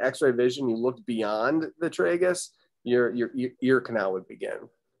you had X-ray vision, you looked beyond the tragus, your ear canal would begin.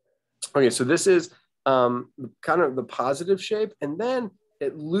 Okay, so this is kind of the positive shape, and then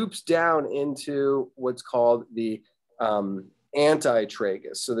it loops down into what's called the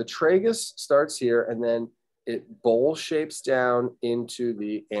antitragus. So the tragus starts here, and then it bowl shapes down into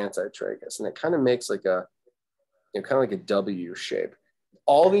the antitragus, and it kind of makes like a, kind of like a W shape.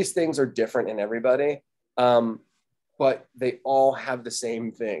 All these things are different in everybody, but they all have the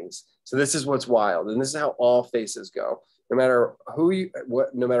same things. So this is what's wild, and this is how all faces go. No matter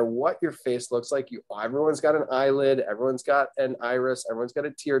no matter what your face looks like, everyone's got an eyelid, everyone's got an iris, everyone's got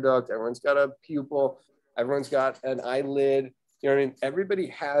a tear duct, everyone's got a pupil, everyone's got an eyelid. You know what I mean? Everybody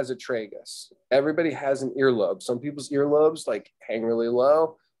has a tragus. Everybody has an earlobe. Some people's earlobes like hang really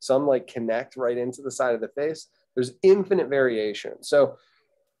low. Some like connect right into the side of the face. There's infinite variation. So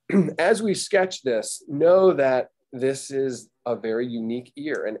as we sketch this, know that this is a very unique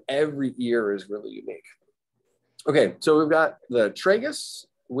ear, and every ear is really unique. Okay, so we've got the tragus,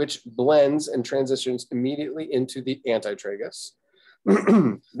 which blends and transitions immediately into the antitragus.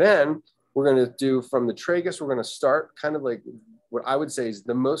 Then we're going to do from the tragus, we're going to start kind of like what I would say is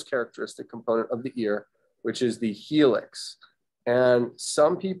the most characteristic component of the ear, which is the helix. And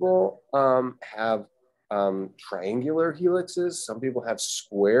some people have triangular helixes. Some people have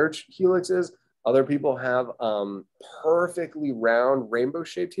square helixes. Other people have perfectly round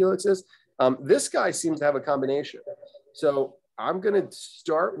rainbow-shaped helixes. This guy seems to have a combination. So I'm going to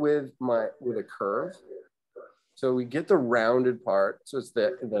start with a curve. So we get the rounded part. So it's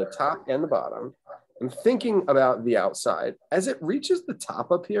the top and the bottom. I'm thinking about the outside. As it reaches the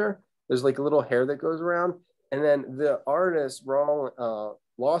top up here, there's like a little hair that goes around. And then the artist,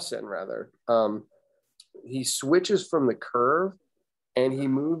 Lawson, he switches from the curve and he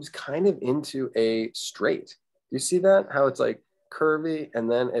moves kind of into a straight. You see that? How it's like curvy and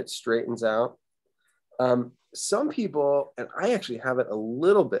then it straightens out. Some people, and I actually have it a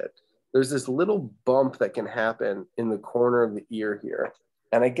little bit, there's this little bump that can happen in the corner of the ear here.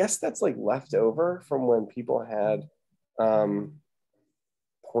 And I guess that's like left over from when people had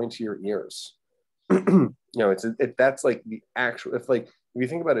pointier ears. That's like the actual, if you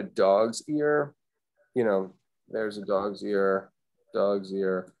think about a dog's ear, there's a dog's ear.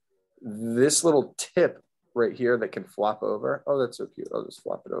 This little tip right here that can flop over. Oh, that's so cute. I'll just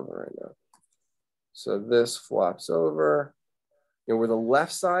flop it over right now. So this flops over. Where the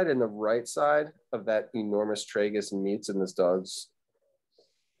left side and the right side of that enormous tragus meets in this dog's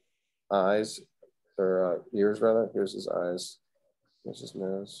eyes, or ears rather. Here's his eyes. Here's his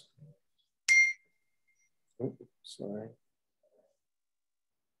nose. Oops, sorry.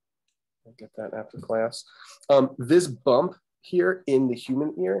 I'll get that after class. This bump here in the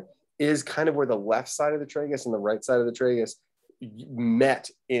human ear is kind of where the left side of the tragus and the right side of the tragus met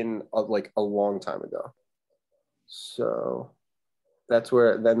in a long time ago. So that's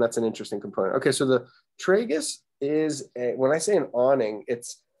an interesting component. Okay, so the tragus is, when I say an awning, it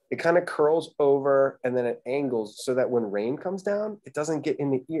kind of curls over and then it angles so that when rain comes down, it doesn't get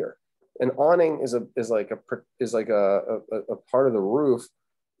in the ear. An awning is like a part of the roof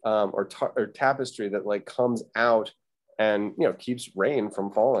or tapestry that comes out and keeps rain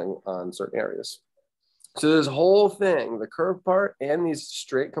from falling on certain areas. So this whole thing, the curved part and these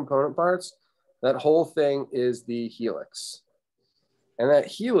straight component parts, that whole thing is the helix. And that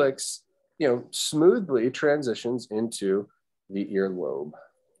helix, smoothly transitions into the earlobe.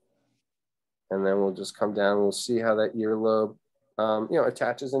 And then we'll just come down and we'll see how that earlobe,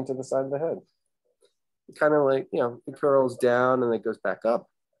 attaches into the side of the head. Kind of it curls down and it goes back up.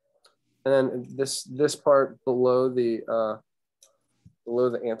 And then this part below the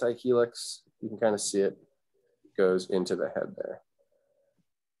antihelix, you can kind of see it goes into the head there.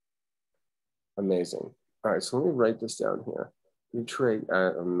 Amazing. All right, so let me write this down here.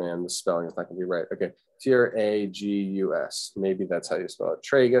 Oh man, the spelling is not gonna be right. Okay, Tragus. Maybe that's how you spell it.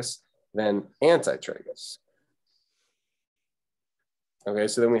 Tragus, then antitragus. Okay,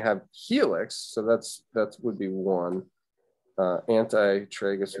 so then we have helix. So that would be 1.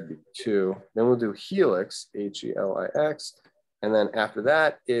 Antitragus would be 2. Then we'll do helix, Helix. And then after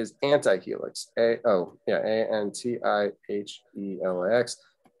that is antihelix, Antihélix.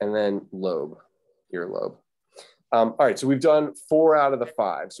 And then lobe, earlobe. All right, so we've done 4 out of the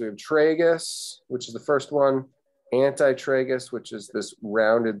 5. So we have tragus, which is the first one, antitragus, which is this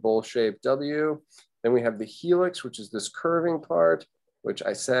rounded bowl-shaped W. Then we have the helix, which is this curving part, which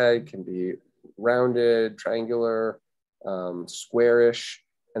I said can be rounded, triangular, squarish,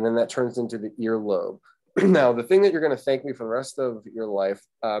 and then that turns into the earlobe. Now, the thing that you're going to thank me for the rest of your life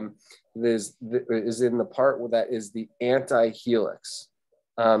is in the part that is the antihelix.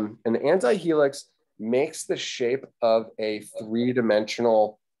 And the antihelix makes the shape of a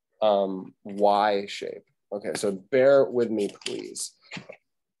 3-dimensional Y shape. Okay, so bear with me, please.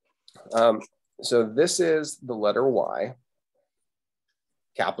 So this is the letter Y,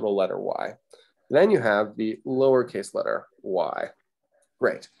 capital letter Y. Then you have the lowercase letter y.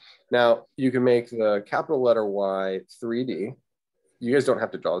 Great. Now you can make the capital letter Y 3D. You guys don't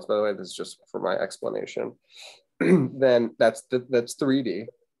have to draw this, by the way. This is just for my explanation. Then that's 3D.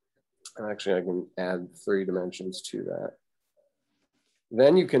 And actually, I can add 3 dimensions to that.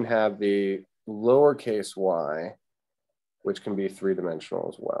 Then you can have the lowercase y, which can be 3-dimensional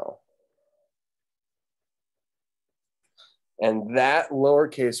as well. And that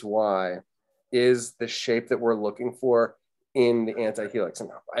lowercase y is the shape that we're looking for in the antihelix.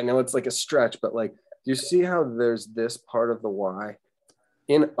 And I know it's like a stretch, but do you see how there's this part of the Y?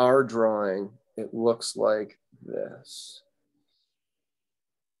 In our drawing, it looks like this.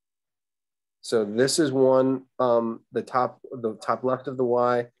 So this is one, the top left of the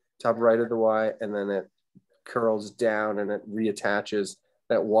Y, top right of the Y, and then it curls down and it reattaches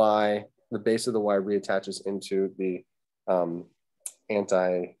that Y, the base of the Y reattaches into the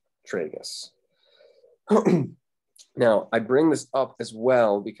antitragus. Now, I bring this up as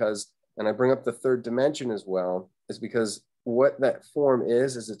well because, and I bring up the third dimension as well, is because what that form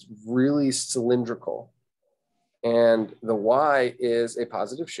is it's really cylindrical. And the Y is a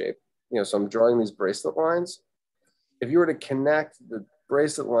positive shape. So I'm drawing these bracelet lines. If you were to connect the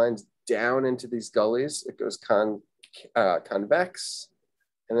bracelet lines down into these gullies, it goes convex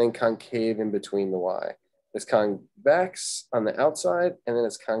and then concave in between the Y. It's convex on the outside, and then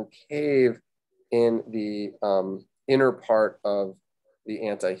it's concave in the inner part of the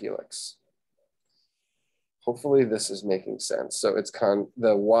antihelix. Hopefully this is making sense. So it's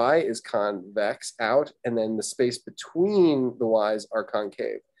the Y is convex out, and then the space between the Y's are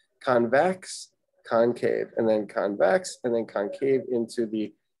concave. Convex, concave, and then convex, and then concave into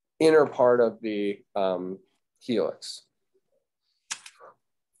the inner part of the helix.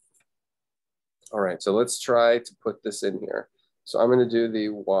 All right, so let's try to put this in here. So I'm going to do the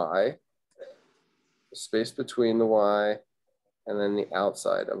Y, the space between the Y, and then the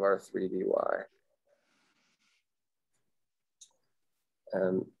outside of our 3D Y.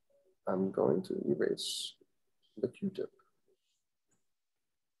 And I'm going to erase the Q-tip.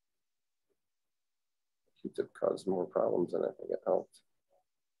 Q-tip caused more problems than I think it helped.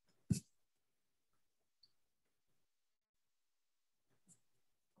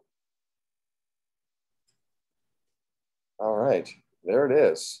 All right, there it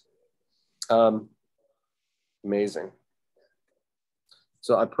is. Amazing.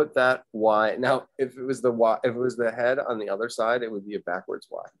 So I put that Y. Now, if it was the Y, if it was the head on the other side, it would be a backwards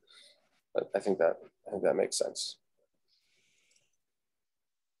Y. But I think that makes sense.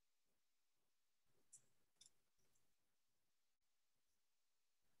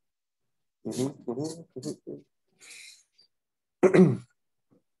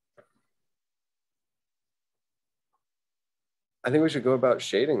 I think we should go about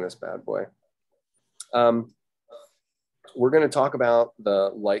shading this bad boy. We're going to talk about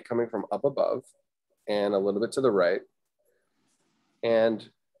the light coming from up above and a little bit to the right. And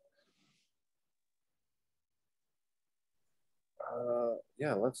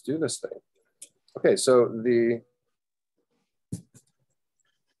yeah, let's do this thing. Okay, so the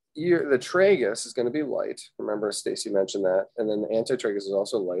tragus is going to be light. Remember, Stacy mentioned that. And then the antitragus is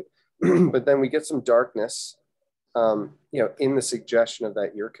also light. But then we get some darkness, in the suggestion of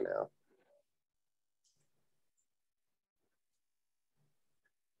that ear canal.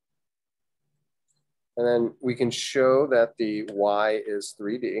 And then we can show that the Y is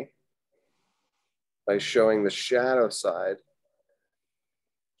 3D by showing the shadow side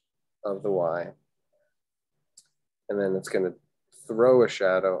of the Y. And then it's going to throw a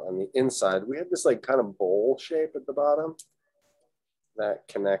shadow on the inside. We have this like kind of bowl shape at the bottom that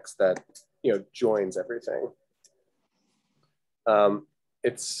connects, that, joins everything.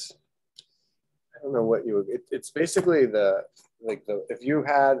 It's, I don't know what you would, it's basically if you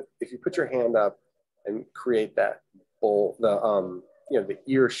put your hand up and create that bowl, the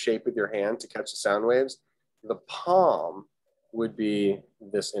ear shape with your hand to catch the sound waves, the palm would be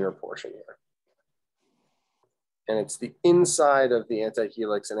this inner portion here. And it's the inside of the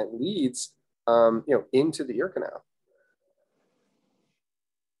antihelix, and it leads, into the ear canal.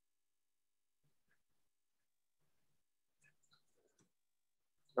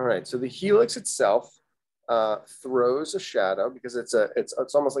 All right, so the helix itself throws a shadow because it's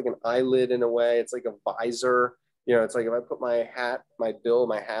almost like an eyelid in a way. It's like a visor. It's like if I put my hat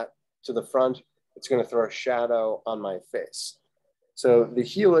to the front, it's going to throw a shadow on my face. So the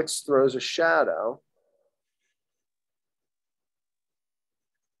helix throws a shadow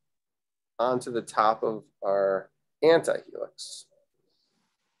onto the top of our antihelix.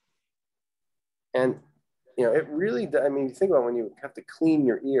 And it really, you think about when you have to clean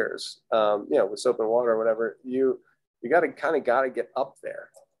your ears, with soap and water or whatever, you got to get up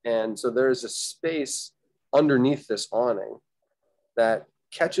there. And so there's a space underneath this awning that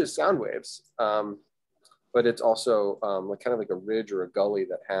catches sound waves, but it's also kind of like a ridge or a gully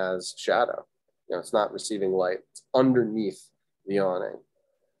that has shadow. It's not receiving light. It's underneath the awning.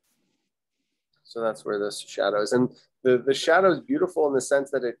 So that's where this shadow is. And the shadow is beautiful in the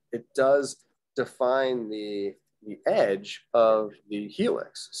sense that it does define the edge of the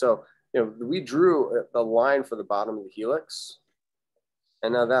helix. So, we drew a line for the bottom of the helix,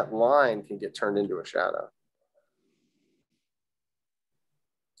 and now that line can get turned into a shadow.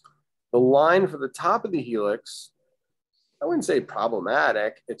 The line for the top of the helix, I wouldn't say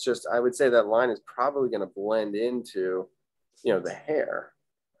problematic. It's just, I would say that line is probably going to blend into, the hair.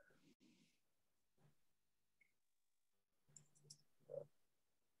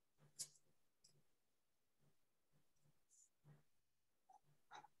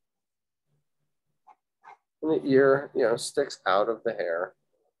 And the ear, you know, sticks out of the hair.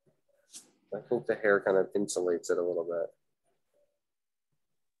 I think the hair kind of insulates it a little bit.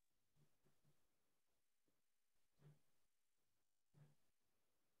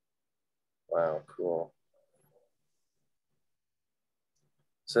 Wow, cool.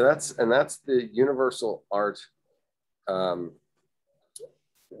 So that's the universal art. I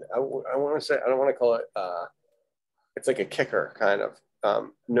want to say, I don't want to call it, it's like a kicker kind of.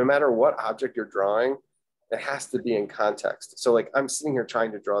 No matter what object you're drawing, it has to be in context. So like I'm sitting here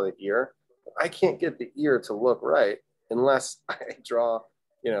trying to draw the ear. I can't get the ear to look right unless I draw,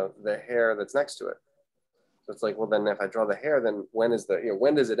 you know, the hair that's next to it. So it's like, well, then if I draw the hair, then when is the, you know,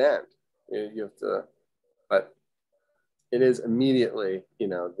 when does it end? You have to, but it is immediately, you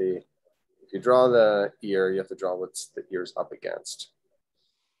know, if you draw the ear, you have to draw what's the ear's up against.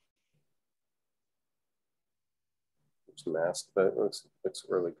 It's masked, but it looks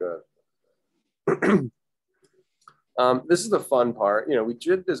really good. This is the fun part. You know, we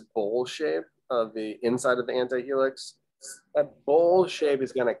did this bowl shape of the inside of the antihelix. That bowl shape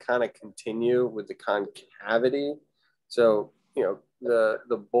is going to kind of continue with the concavity. So, you know,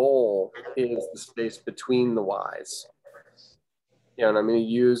 the bowl is the space between the Ys. You know, and I'm going to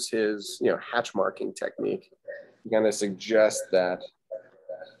use his, you know, hatch marking technique. I'm going to suggest that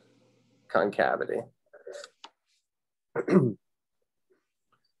concavity. The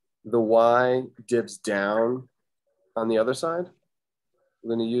Y dips down on the other side.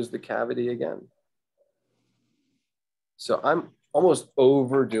 We're going to use the cavity again. So I'm almost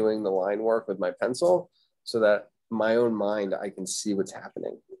overdoing the line work with my pencil so that my own mind, I can see what's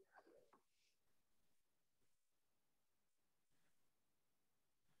happening.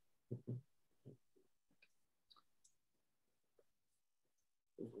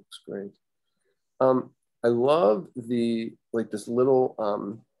 It looks great. I love the, like this little,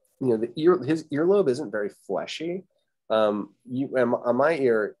 you know, his earlobe isn't very fleshy. On my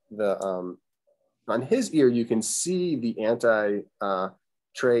ear, on his ear, you can see the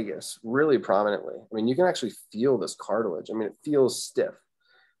tragus really prominently. I mean, you can actually feel this cartilage. I mean, it feels stiff.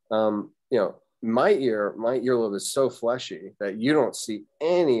 You know, my earlobe is so fleshy that you don't see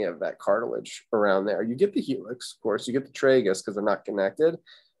any of that cartilage around there. You get the helix, of course, you get the tragus because they're not connected,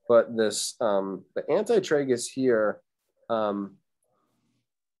 but this, the antitragus here,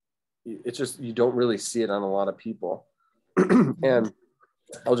 it's just, you don't really see it on a lot of people. And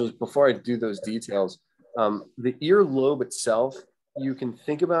I'll just, before I do those details, the earlobe itself, you can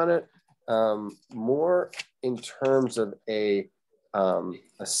think about it more in terms of a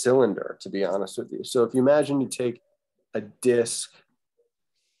cylinder, to be honest with you. So if you imagine you take a disc,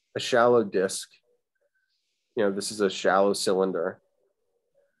 a shallow disc, you know, this is a shallow cylinder,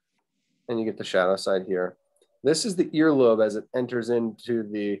 and you get the shadow side here. This is the earlobe as it enters into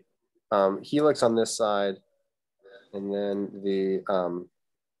the helix on this side, and then the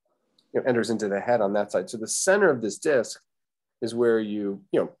enters into the head on that side. So the center of this disc is where you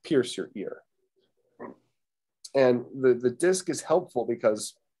pierce your ear. And the disc is helpful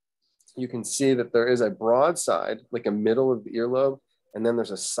because you can see that there is a broad side, like a middle of the earlobe, and then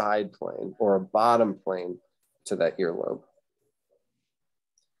there's a side plane or a bottom plane to that earlobe.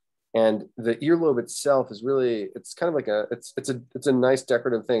 And the earlobe itself is really, it's kind of like it's a nice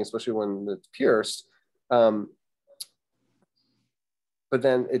decorative thing, especially when it's pierced. But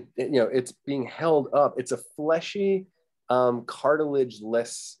then it's being held up. It's a fleshy,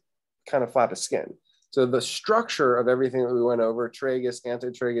 cartilage-less kind of flap of skin. So the structure of everything that we went over, tragus,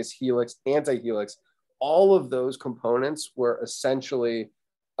 antitragus, helix, antihelix, all of those components were essentially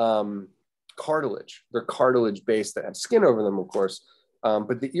cartilage. They're cartilage based that have skin over them, of course.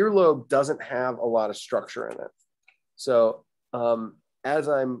 But the earlobe doesn't have a lot of structure in it. So as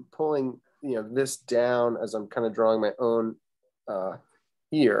I'm pulling this down, as I'm kind of drawing my own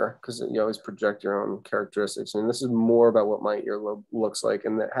ear, because you always project your own characteristics. And this is more about what my earlobe looks like.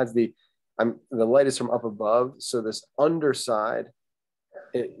 And that has the light is from up above. So this underside,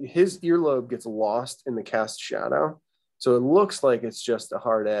 his earlobe gets lost in the cast shadow. So it looks like it's just a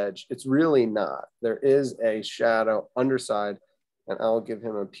hard edge. It's really not. There is a shadow underside, and I'll give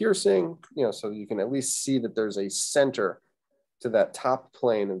him a piercing, so you can at least see that there's a center to that top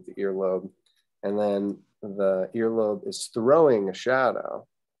plane of the earlobe. And then the earlobe is throwing a shadow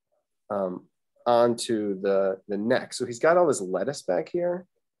onto the neck. So he's got all this lettuce back here.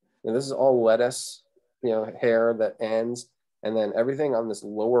 And this is all lettuce, hair that ends. And then everything on this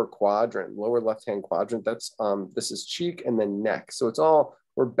lower quadrant, lower left-hand quadrant, that's this is cheek and then neck. So it's all,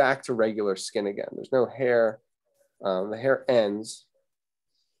 we're back to regular skin again. There's no hair. The hair ends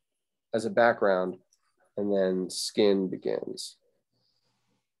as a background, and then skin begins.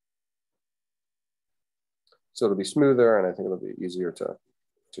 So it'll be smoother, and I think it'll be easier to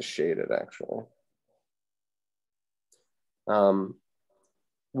shade it actually.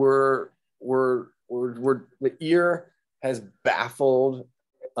 The ear has baffled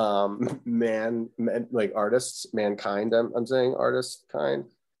like artists, mankind. I'm saying artist kind.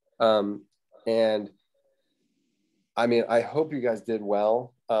 And I mean, I hope you guys did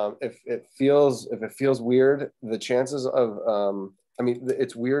well. If it feels weird, the chances of I mean,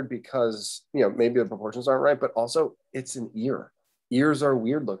 it's weird because, you know, maybe the proportions aren't right, but also it's an ear. Ears are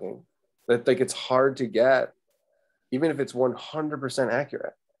weird looking. That, like, it's hard to get, even if it's 100%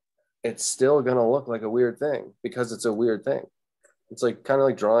 accurate, it's still gonna look like a weird thing because it's a weird thing. It's like kind of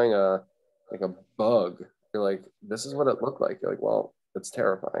like drawing a bug. You're like, this is what it looked like. You're like, well, it's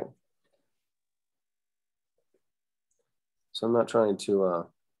terrifying. So I'm not trying to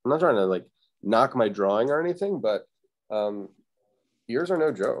like knock my drawing or anything, but ears are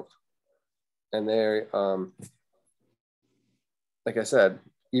no joke. And they, like I said,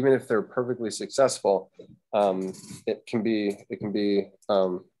 even if they're perfectly successful, it can be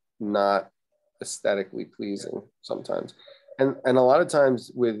not aesthetically pleasing sometimes. And a lot of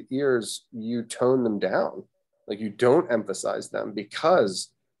times with ears, you tone them down. Like, you don't emphasize them because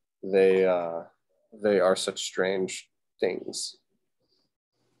they are such strange things.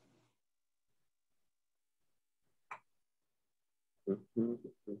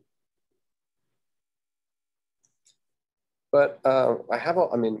 But I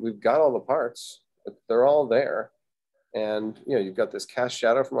mean, we've got all the parts. They're all there. And, you know, you've got this cast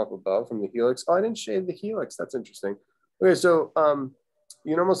shadow from up above from the helix. Oh, I didn't shade the helix. That's interesting. Okay, so,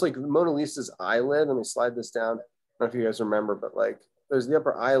 you know, almost like Mona Lisa's eyelid. Let me slide this down. I don't know if you guys remember, but like, there's the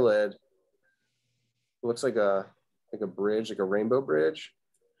upper eyelid. It looks like a bridge, like a rainbow bridge.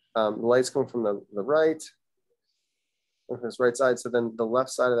 The light's coming from the right, from his right side. So then the left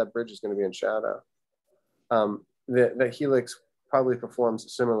side of that bridge is going to be in shadow. The helix probably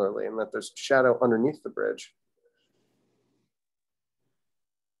performs similarly in that there's shadow underneath the bridge.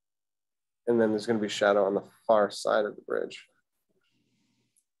 And then there's going to be shadow on the far side of the bridge.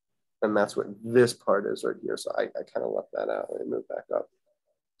 And that's what this part is right here. So I kind of left that out. Let me move back up.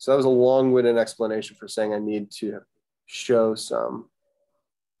 So that was a long-winded explanation for saying I need to show some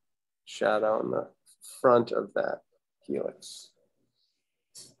shadow on the front of that helix.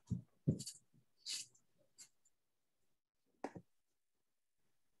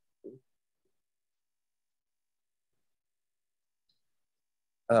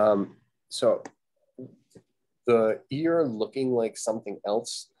 So the ear looking like something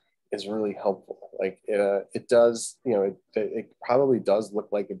else is really helpful. Like it does, you know, it probably does look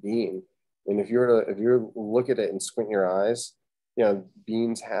like a bean. And if you look at it and squint your eyes, you know,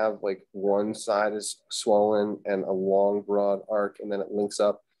 beans have like one side is swollen and a long broad arc, and then it links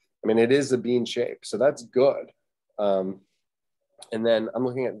up. I mean, it is a bean shape, so that's good. And then I'm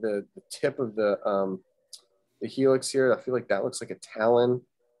looking at the tip of the helix here. I feel like that looks like a talon,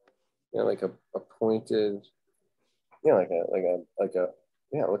 you know, like a pointed, you know,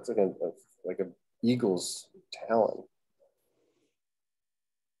 yeah, it looks like a eagle's talon.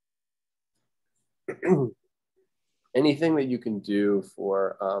 Anything that you can do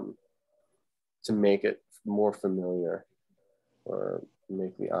for to make it more familiar or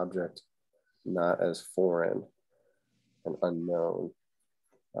make the object not as foreign and unknown.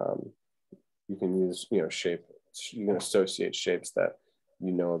 You can use, you know, shape. You can associate shapes that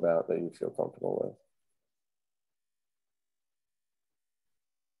you know about, that you feel comfortable with.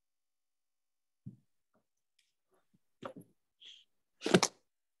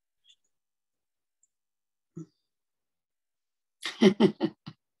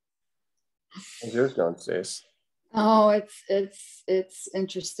 How's yours going, Stace? Oh, it's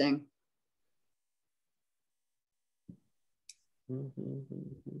interesting.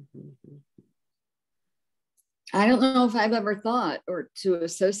 I don't know if I've ever thought or to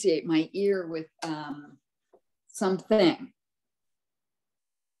associate my ear with something.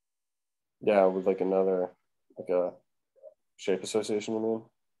 Yeah, with like a shape association, you mean?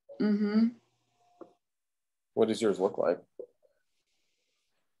 Mm-hmm. What does yours look like?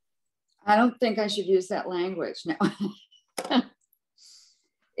 I don't think I should use that language now.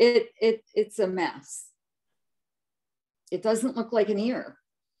 It's a mess. It doesn't look like an ear.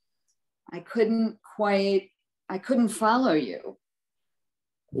 I couldn't follow you.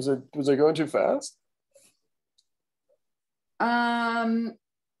 Was it going too fast?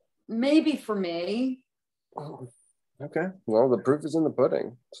 Maybe for me. Oh, okay. Well, the proof is in the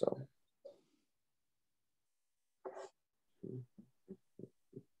pudding, so.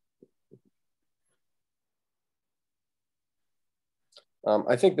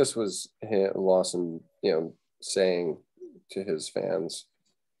 I think this was Lawson, you know, saying to his fans,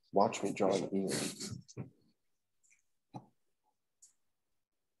 watch me draw an ear.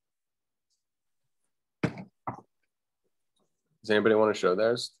 Does anybody want to show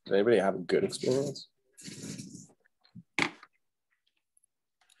theirs? Does anybody have a good experience?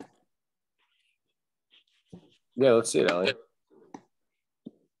 Yeah, let's see it, Ellie.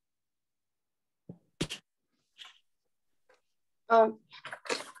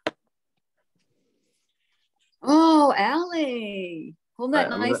 Oh, Allie. Hold that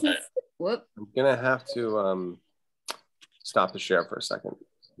nice and whoop. I'm gonna have to stop the share for a second.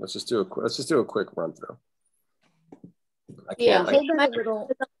 Let's just do a quick run through. I can't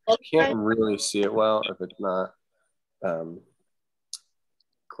really see it well if it's not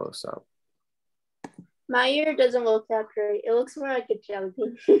close up. My ear doesn't look that great. It looks more like a jelly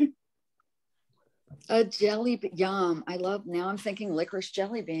bean. A jelly bean. Yum. I love, now I'm thinking licorice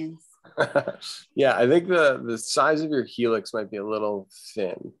jelly beans. Yeah, I think the size of your helix might be a little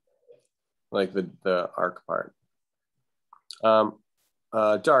thin, like the arc part.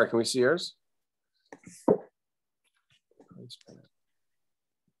 Dara, can we see yours?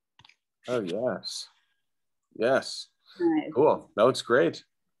 Oh, yes. Yes. Nice. Cool. That looks great.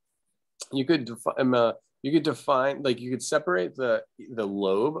 You could define, like, you could separate the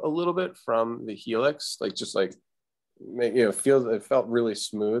lobe a little bit from the helix, like just like, you know, it felt really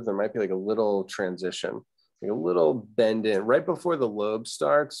smooth. There might be like a little transition, like a little bend in right before the lobe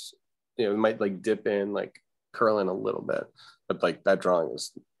starts. You know, it might like dip in, like curl in a little bit, but like that drawing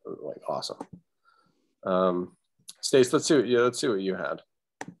is like awesome. Stace, let's see what you had.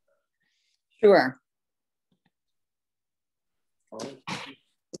 Sure. Well,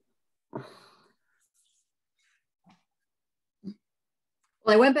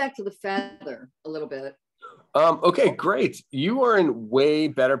 I went back to the feather a little bit. Okay, great. You are in way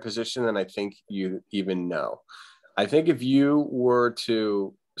better position than I think you even know. I think if you were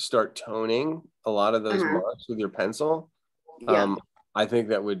to start toning a lot of those marks with your pencil, I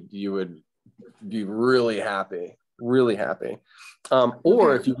think you would be really happy. Or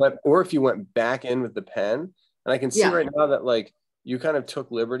if you went back in with the pen, and I can see right now that like you kind of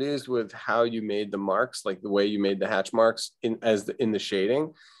took liberties with how you made the marks, like the way you made the hatch marks in the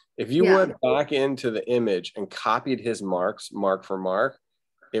shading. If you went back into the image and copied his marks, mark for mark,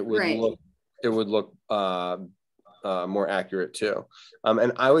 it would look more accurate too.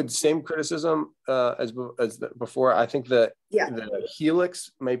 And I would, same criticism as before. I think the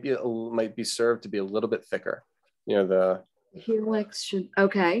helix might be served to be a little bit thicker. You know, the helix should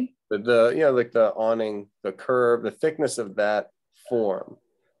the you know, like the awning, the curve, the thickness of that form,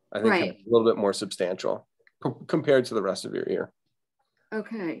 I think a little bit more substantial compared to the rest of your ear.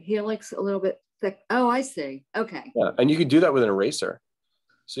 Okay, helix a little bit thick. Oh, I see. Okay. Yeah, and you could do that with an eraser.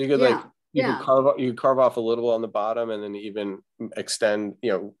 So you could you could carve off a little on the bottom, and then even extend,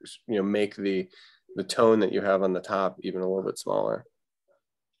 you know, make the tone that you have on the top even a little bit smaller.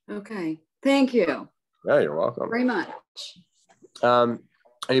 Okay, thank you. Yeah, you're welcome. Very much.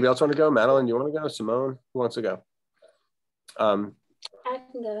 Anybody else want to go? Madeline, you want to go? Simone, who wants to go? I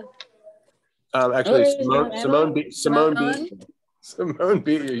can go. Actually, Simone beat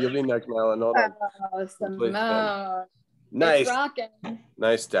you. You'll be next, Madeline. Hold on. Oh, Simone. Nice. It's rocking.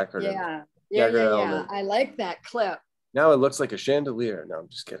 Nice decorative. Yeah. I like that clip. Now it looks like a chandelier. No, I'm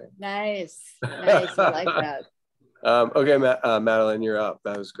just kidding. Nice. I like that. Okay, Madeline, you're up.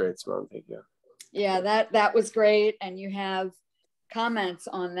 That was great, Simone. Thank you. Yeah, that was great. And you have comments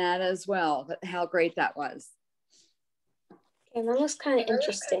on that as well, how great that was. Okay, that was kind of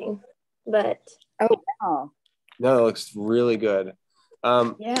interesting, but oh wow. No, it looks really good.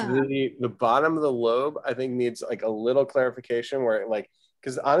 The bottom of the lobe, I think, needs like a little clarification where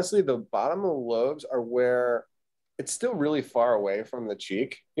because honestly, the bottom of the lobes are where it's still really far away from the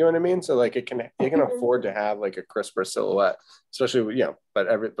cheek. You know what I mean? So like it can afford to have like a crisper silhouette, especially, you know, but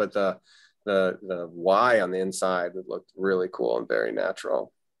the Y on the inside would look really cool and very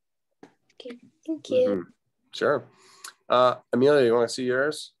natural. Okay, thank you. Mm-hmm. Sure. Amelia, you want to see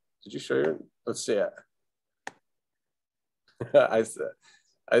yours? Did you show your? Let's see it.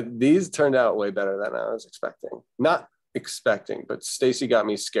 These turned out way better than I was expecting. Not expecting, but Stacy got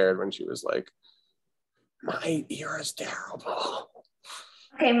me scared when she was like, "My ear is terrible."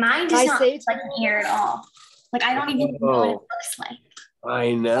 Okay, mine does not look like an ear at all. Like I don't even know what it looks like.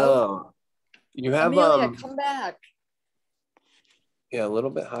 I know. You have Amelia, come back. Yeah, a little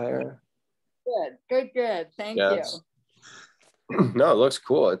bit higher. Good. Thank you. No, it looks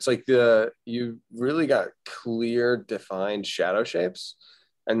cool. It's like you really got clear, defined shadow shapes,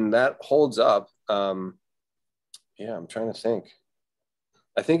 and that holds up. Yeah, I'm trying to think.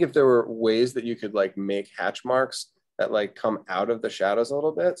 I think if there were ways that you could like make hatch marks that like come out of the shadows a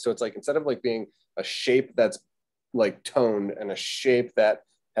little bit. So it's like, instead of like being a shape that's like toned and a shape that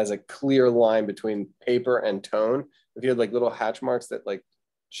has a clear line between paper and tone, if you had like little hatch marks that like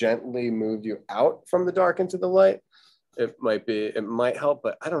gently moved you out from the dark into the light, it might help,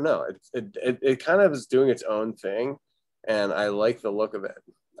 but I don't know. It kind of is doing its own thing, and I like the look of it.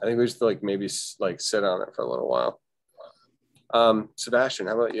 I think we just like maybe like sit on it for a little while. Sebastian,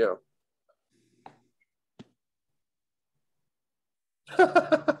 how about you?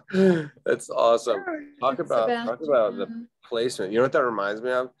 That's awesome. Talk about the placement. You know what that reminds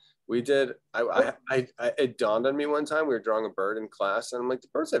me of? We did. It dawned on me one time. We were drawing a bird in class, and I'm like, the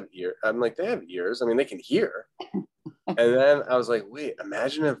birds have ears. I'm like, they have ears. I mean, they can hear. And then I was like, wait,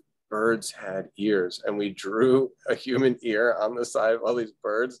 imagine if birds had ears, and we drew a human ear on the side of all these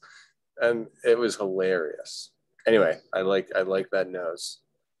birds, and it was hilarious. Anyway, I like that nose.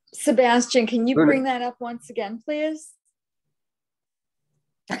 Sebastian, can you bring that up once again, please?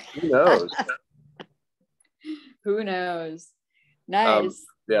 Who knows? Who knows? Nice.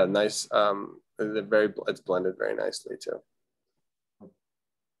 Yeah, nice. It's blended very nicely too.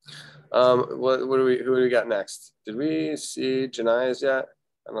 Who do we got next? Did we see Jania's yet?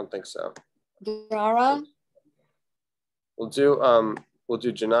 I don't think so. Dara? We'll do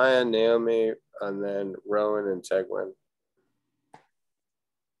Jania, Naomi, and then Rowan and Tegwin.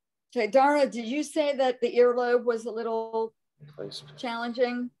 Okay, Dara, did you say that the earlobe was a little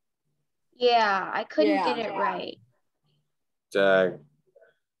challenging? Yeah, I couldn't get it right. Dag.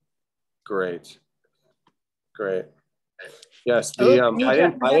 Great. Yes,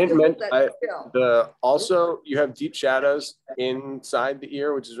 also you have deep shadows inside the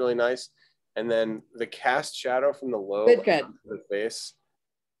ear, which is really nice. And then the cast shadow from the lobe of the face,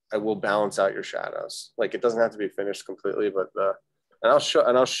 I will balance out your shadows. Like, it doesn't have to be finished completely, but I'll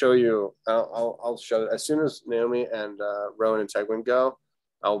show you as soon as Naomi and Rowan and Tegwin go,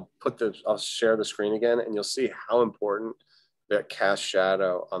 I'll share the screen again, and you'll see how important that cast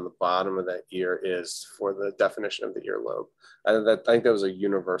shadow on the bottom of that ear is for the definition of the earlobe. I think that was a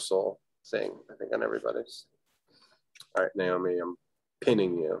universal thing, I think, on everybody's. All right, Naomi, I'm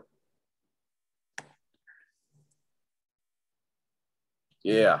pinning you.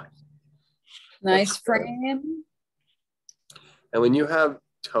 Yeah. Nice frame. And when you've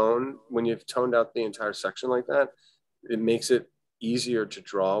toned out the entire section like that, it makes it easier to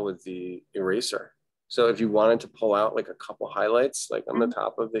draw with the eraser. So if you wanted to pull out like a couple highlights, like on the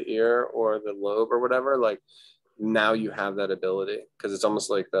top of the ear or the lobe or whatever, like now you have that ability, because it's almost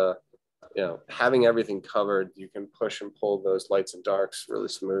like having everything covered, you can push and pull those lights and darks really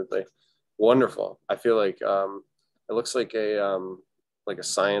smoothly. Wonderful. I feel like it looks like a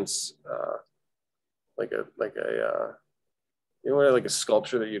science, like a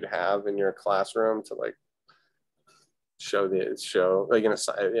sculpture that you'd have in your classroom to like show like in a,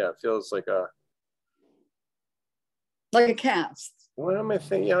 it feels like a cast. What am I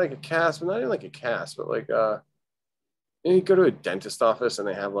thinking? Yeah, like a cast, but not even like a cast, but like you go to a dentist office and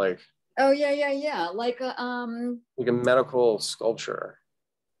they have like, oh yeah, like a medical sculpture.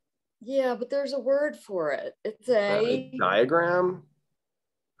 Yeah, but there's a word for it. It's a diagram.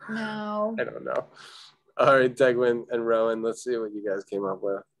 No, I don't know. All right, Tegwin and Rowan, let's see what you guys came up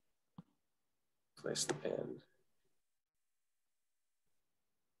with. Place the pen.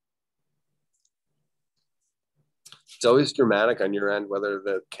 It's always dramatic on your end whether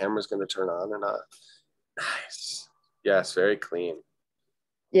the camera's going to turn on or not. Nice. Yes, very clean.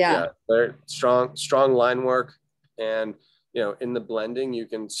 Yeah, very strong line work. And in the blending, you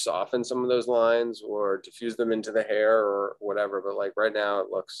can soften some of those lines or diffuse them into the hair or whatever. But like right now,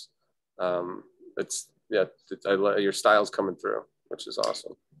 it looks, your style's coming through, which is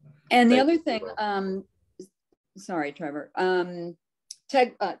awesome. And the other thing, sorry, Trevor.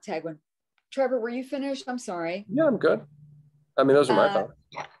 Tegwin. Trevor, were you finished? I'm sorry. Yeah, I'm good. I mean, those are my thoughts.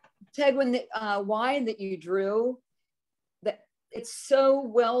 Tegwin, the why that you drew, that it's so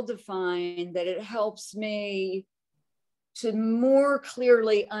well defined that it helps me to more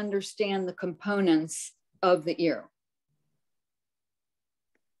clearly understand the components of the ear.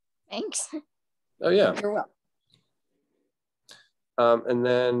 Thanks. Oh yeah. You're welcome. And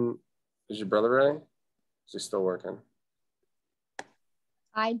then, is your brother ready? Is he still working?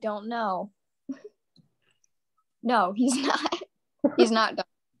 I don't know. No, he's not. He's not done.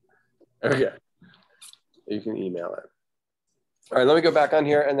 Okay. You can email it. All right, let me go back on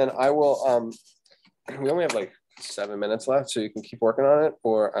here, and then I will. We only have like 7 minutes left, so you can keep working on it.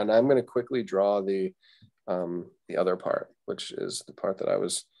 And I'm going to quickly draw the other part, which is the part that I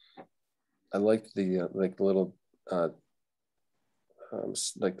liked the little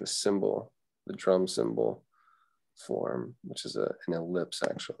like the symbol, the drum symbol form, which is an ellipse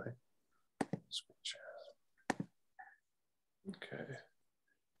actually. Okay.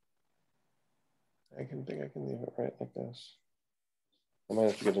 I think I can leave it right like this. I might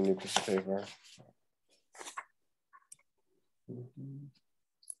have to get a new piece of paper.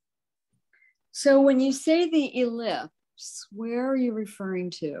 So when you say the ellipse, where are you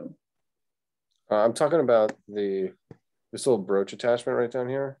referring to? I'm talking about this little brooch attachment right down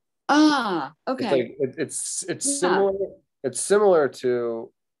here. Ah, okay. It's like it's similar. It's similar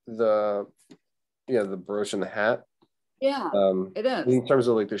to the brooch and the hat. Yeah, it is. In terms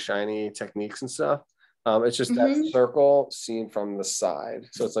of like the shiny techniques and stuff. It's just that circle seen from the side.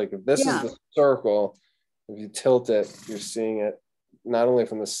 So it's like if this is the circle, if you tilt it, you're seeing it not only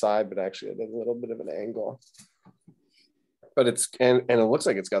from the side, but actually at a little bit of an angle. But it's and it looks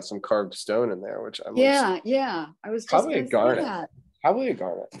like it's got some carved stone in there, which I'm yeah. I was just probably a garnet. That. Probably a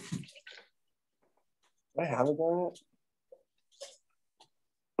garnet. Do I have a garnet?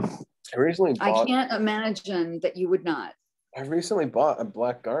 I can't imagine that you would not. I recently bought a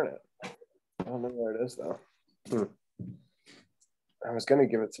black garnet. I don't know where it is though. I was gonna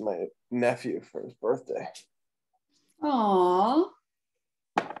give it to my nephew for his birthday. Aww.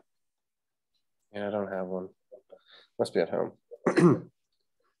 Yeah, I don't have one. Must be at home.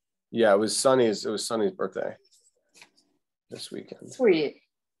 Yeah, it was Sonny's birthday this weekend. Sweet.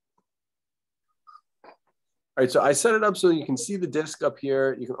 All right, so I set it up so you can see the disc up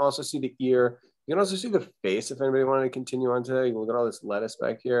here. You can also see the ear. You can also see the face if anybody wanted to continue on today. You can look at all this lettuce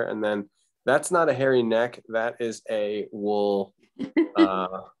back here. And then that's not a hairy neck. That is a wool,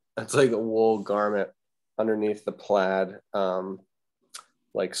 that's like a wool garment underneath the plaid,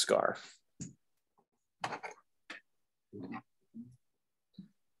 like scarf.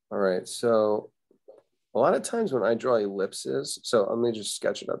 All right, so a lot of times when I draw ellipses, so let me just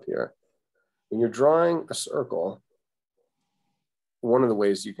sketch it up here. When you're drawing a circle, one of the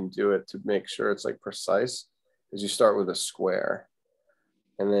ways you can do it to make sure it's like precise is you start with a square.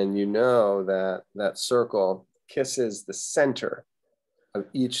 And then you know that that circle kisses the center of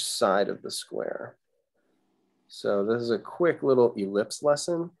each side of the square. So this is a quick little ellipse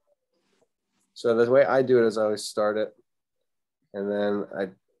lesson. So the way I do it is I always start it and then I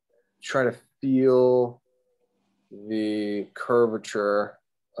try to feel the curvature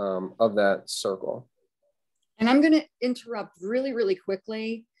of that circle. And I'm going to interrupt really, really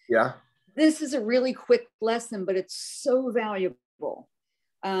quickly. Yeah. This is a really quick lesson, but it's so valuable.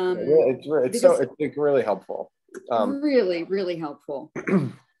 It's really helpful. Really, really helpful.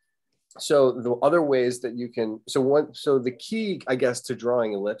 So the other ways that you can, so the key, I guess, to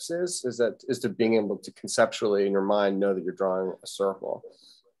drawing ellipses is to being able to conceptually in your mind know that you're drawing a circle.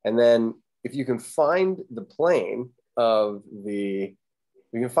 And then if you can find the plane of the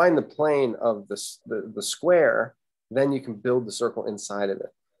square, then you can build the circle inside of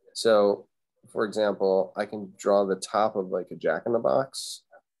it. So for example, I can draw the top of like a Jack-in-the-Box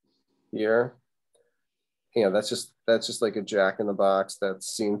here. You know, that's just like a Jack-in-the-Box that's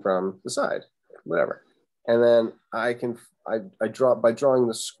seen from the side, whatever. And then I draw by drawing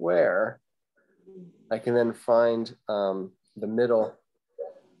the square, I can then find the middle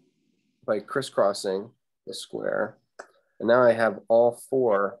by crisscrossing the square. And now I have all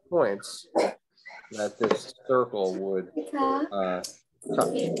 4 points that this circle would touch.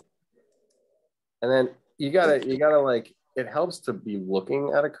 And then you gotta like, it helps to be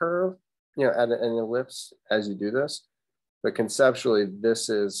looking at a curve, you know, at an ellipse as you do this. But conceptually, this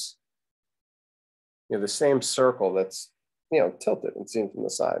is, you know, the same circle that's, you know, tilted and seen from the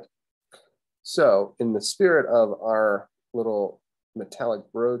side. So in the spirit of our little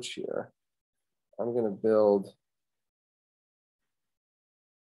metallic brooch here, I'm gonna build,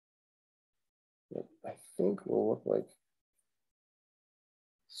 I think will look like.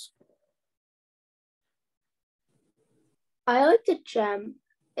 I like the gem.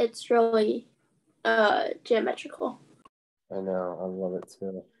 It's really geometrical. I know, I love it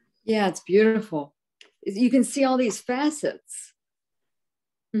too. Yeah, it's beautiful. You can see all these facets.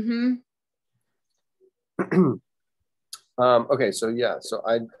 Okay, so yeah, so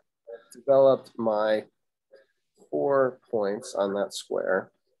I developed my 4 points on that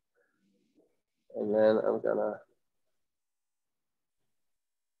square. And then I'm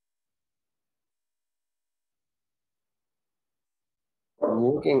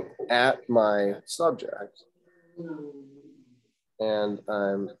looking at my subject and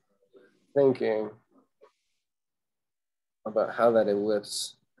I'm thinking about how that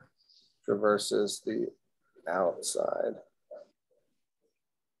ellipse traverses the outside.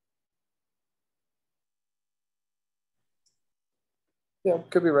 Yeah,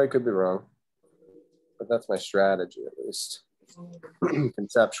 could be right, could be wrong. But that's my strategy, at least,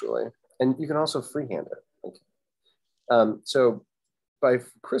 conceptually. And you can also freehand it. So by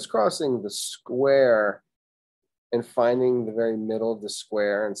crisscrossing the square and finding the very middle of the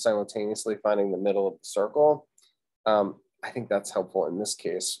square and simultaneously finding the middle of the circle, I think that's helpful in this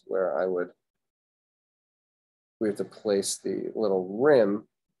case where we have to place the little rim,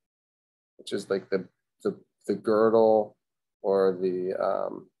 which is like the girdle or the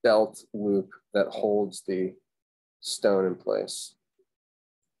belt loop that holds the stone in place.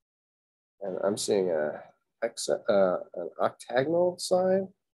 And I'm seeing an octagonal side.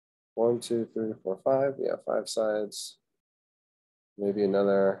 1, 2, 3, 4, 5. Yeah, 5 sides. Maybe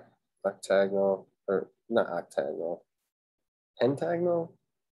another octagonal, or not octagonal, pentagonal.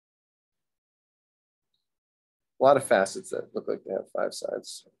 A lot of facets that look like they have 5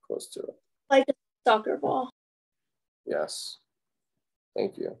 sides close to it. Like a soccer ball. Yes.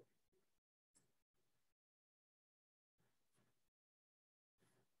 Thank you.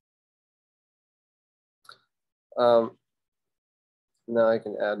 Now I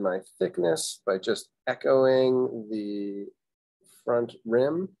can add my thickness by just echoing the front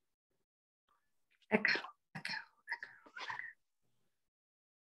rim. Echo.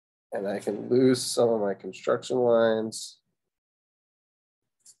 And I can lose some of my construction lines.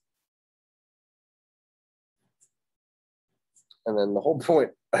 And then the whole point,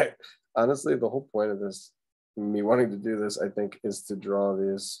 honestly, the whole point of this, me wanting to do this, I think, is to draw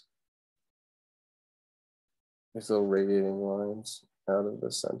these little radiating lines out of the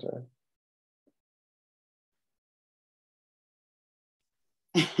center.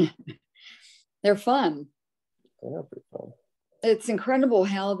 They're fun. They are pretty fun. It's incredible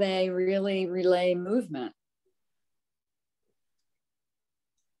how they really relay movement.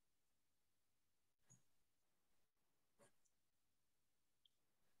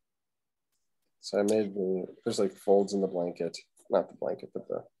 So I made there's like folds in the blanket, not the blanket, but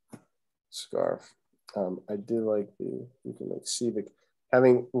the scarf. I do like you can like see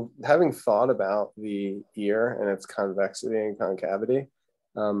having thought about the ear and its convexity and concavity,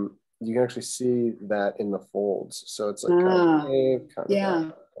 you can actually see that in the folds. So it's like concave,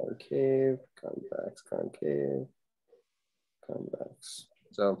 convex, concave, convex, concave, convex.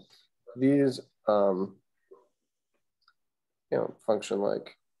 So these, function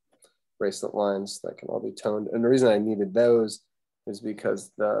like bracelet lines that can all be toned. And the reason I needed those is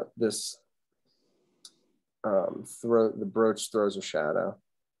because the brooch throws a shadow.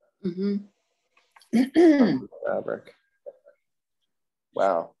 Fabric.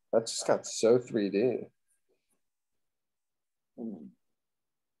 Wow, that just got so 3D.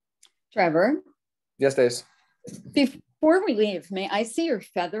 Trevor? Yes, Dace? Before we leave, may I see your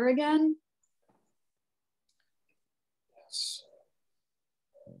feather again? Yes.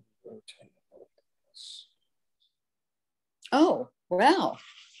 Oh, wow.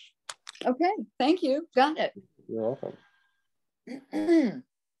 Okay, thank you. Got it. You're welcome.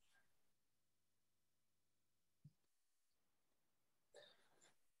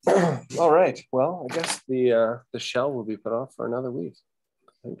 All right. Well, I guess the shell will be put off for another week.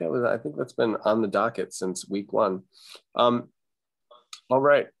 I think that's been on the docket since week 1. All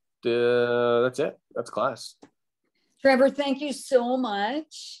right. That's it. That's class. Trevor, thank you so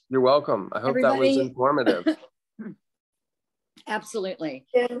much. You're welcome. I hope that was informative. Absolutely.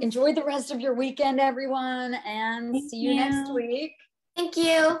 Enjoy the rest of your weekend, everyone, and see you next week. Thank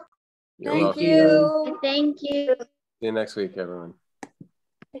you. Thank you. Thank you. See you next week, everyone.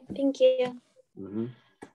 Thank you. Mm-hmm.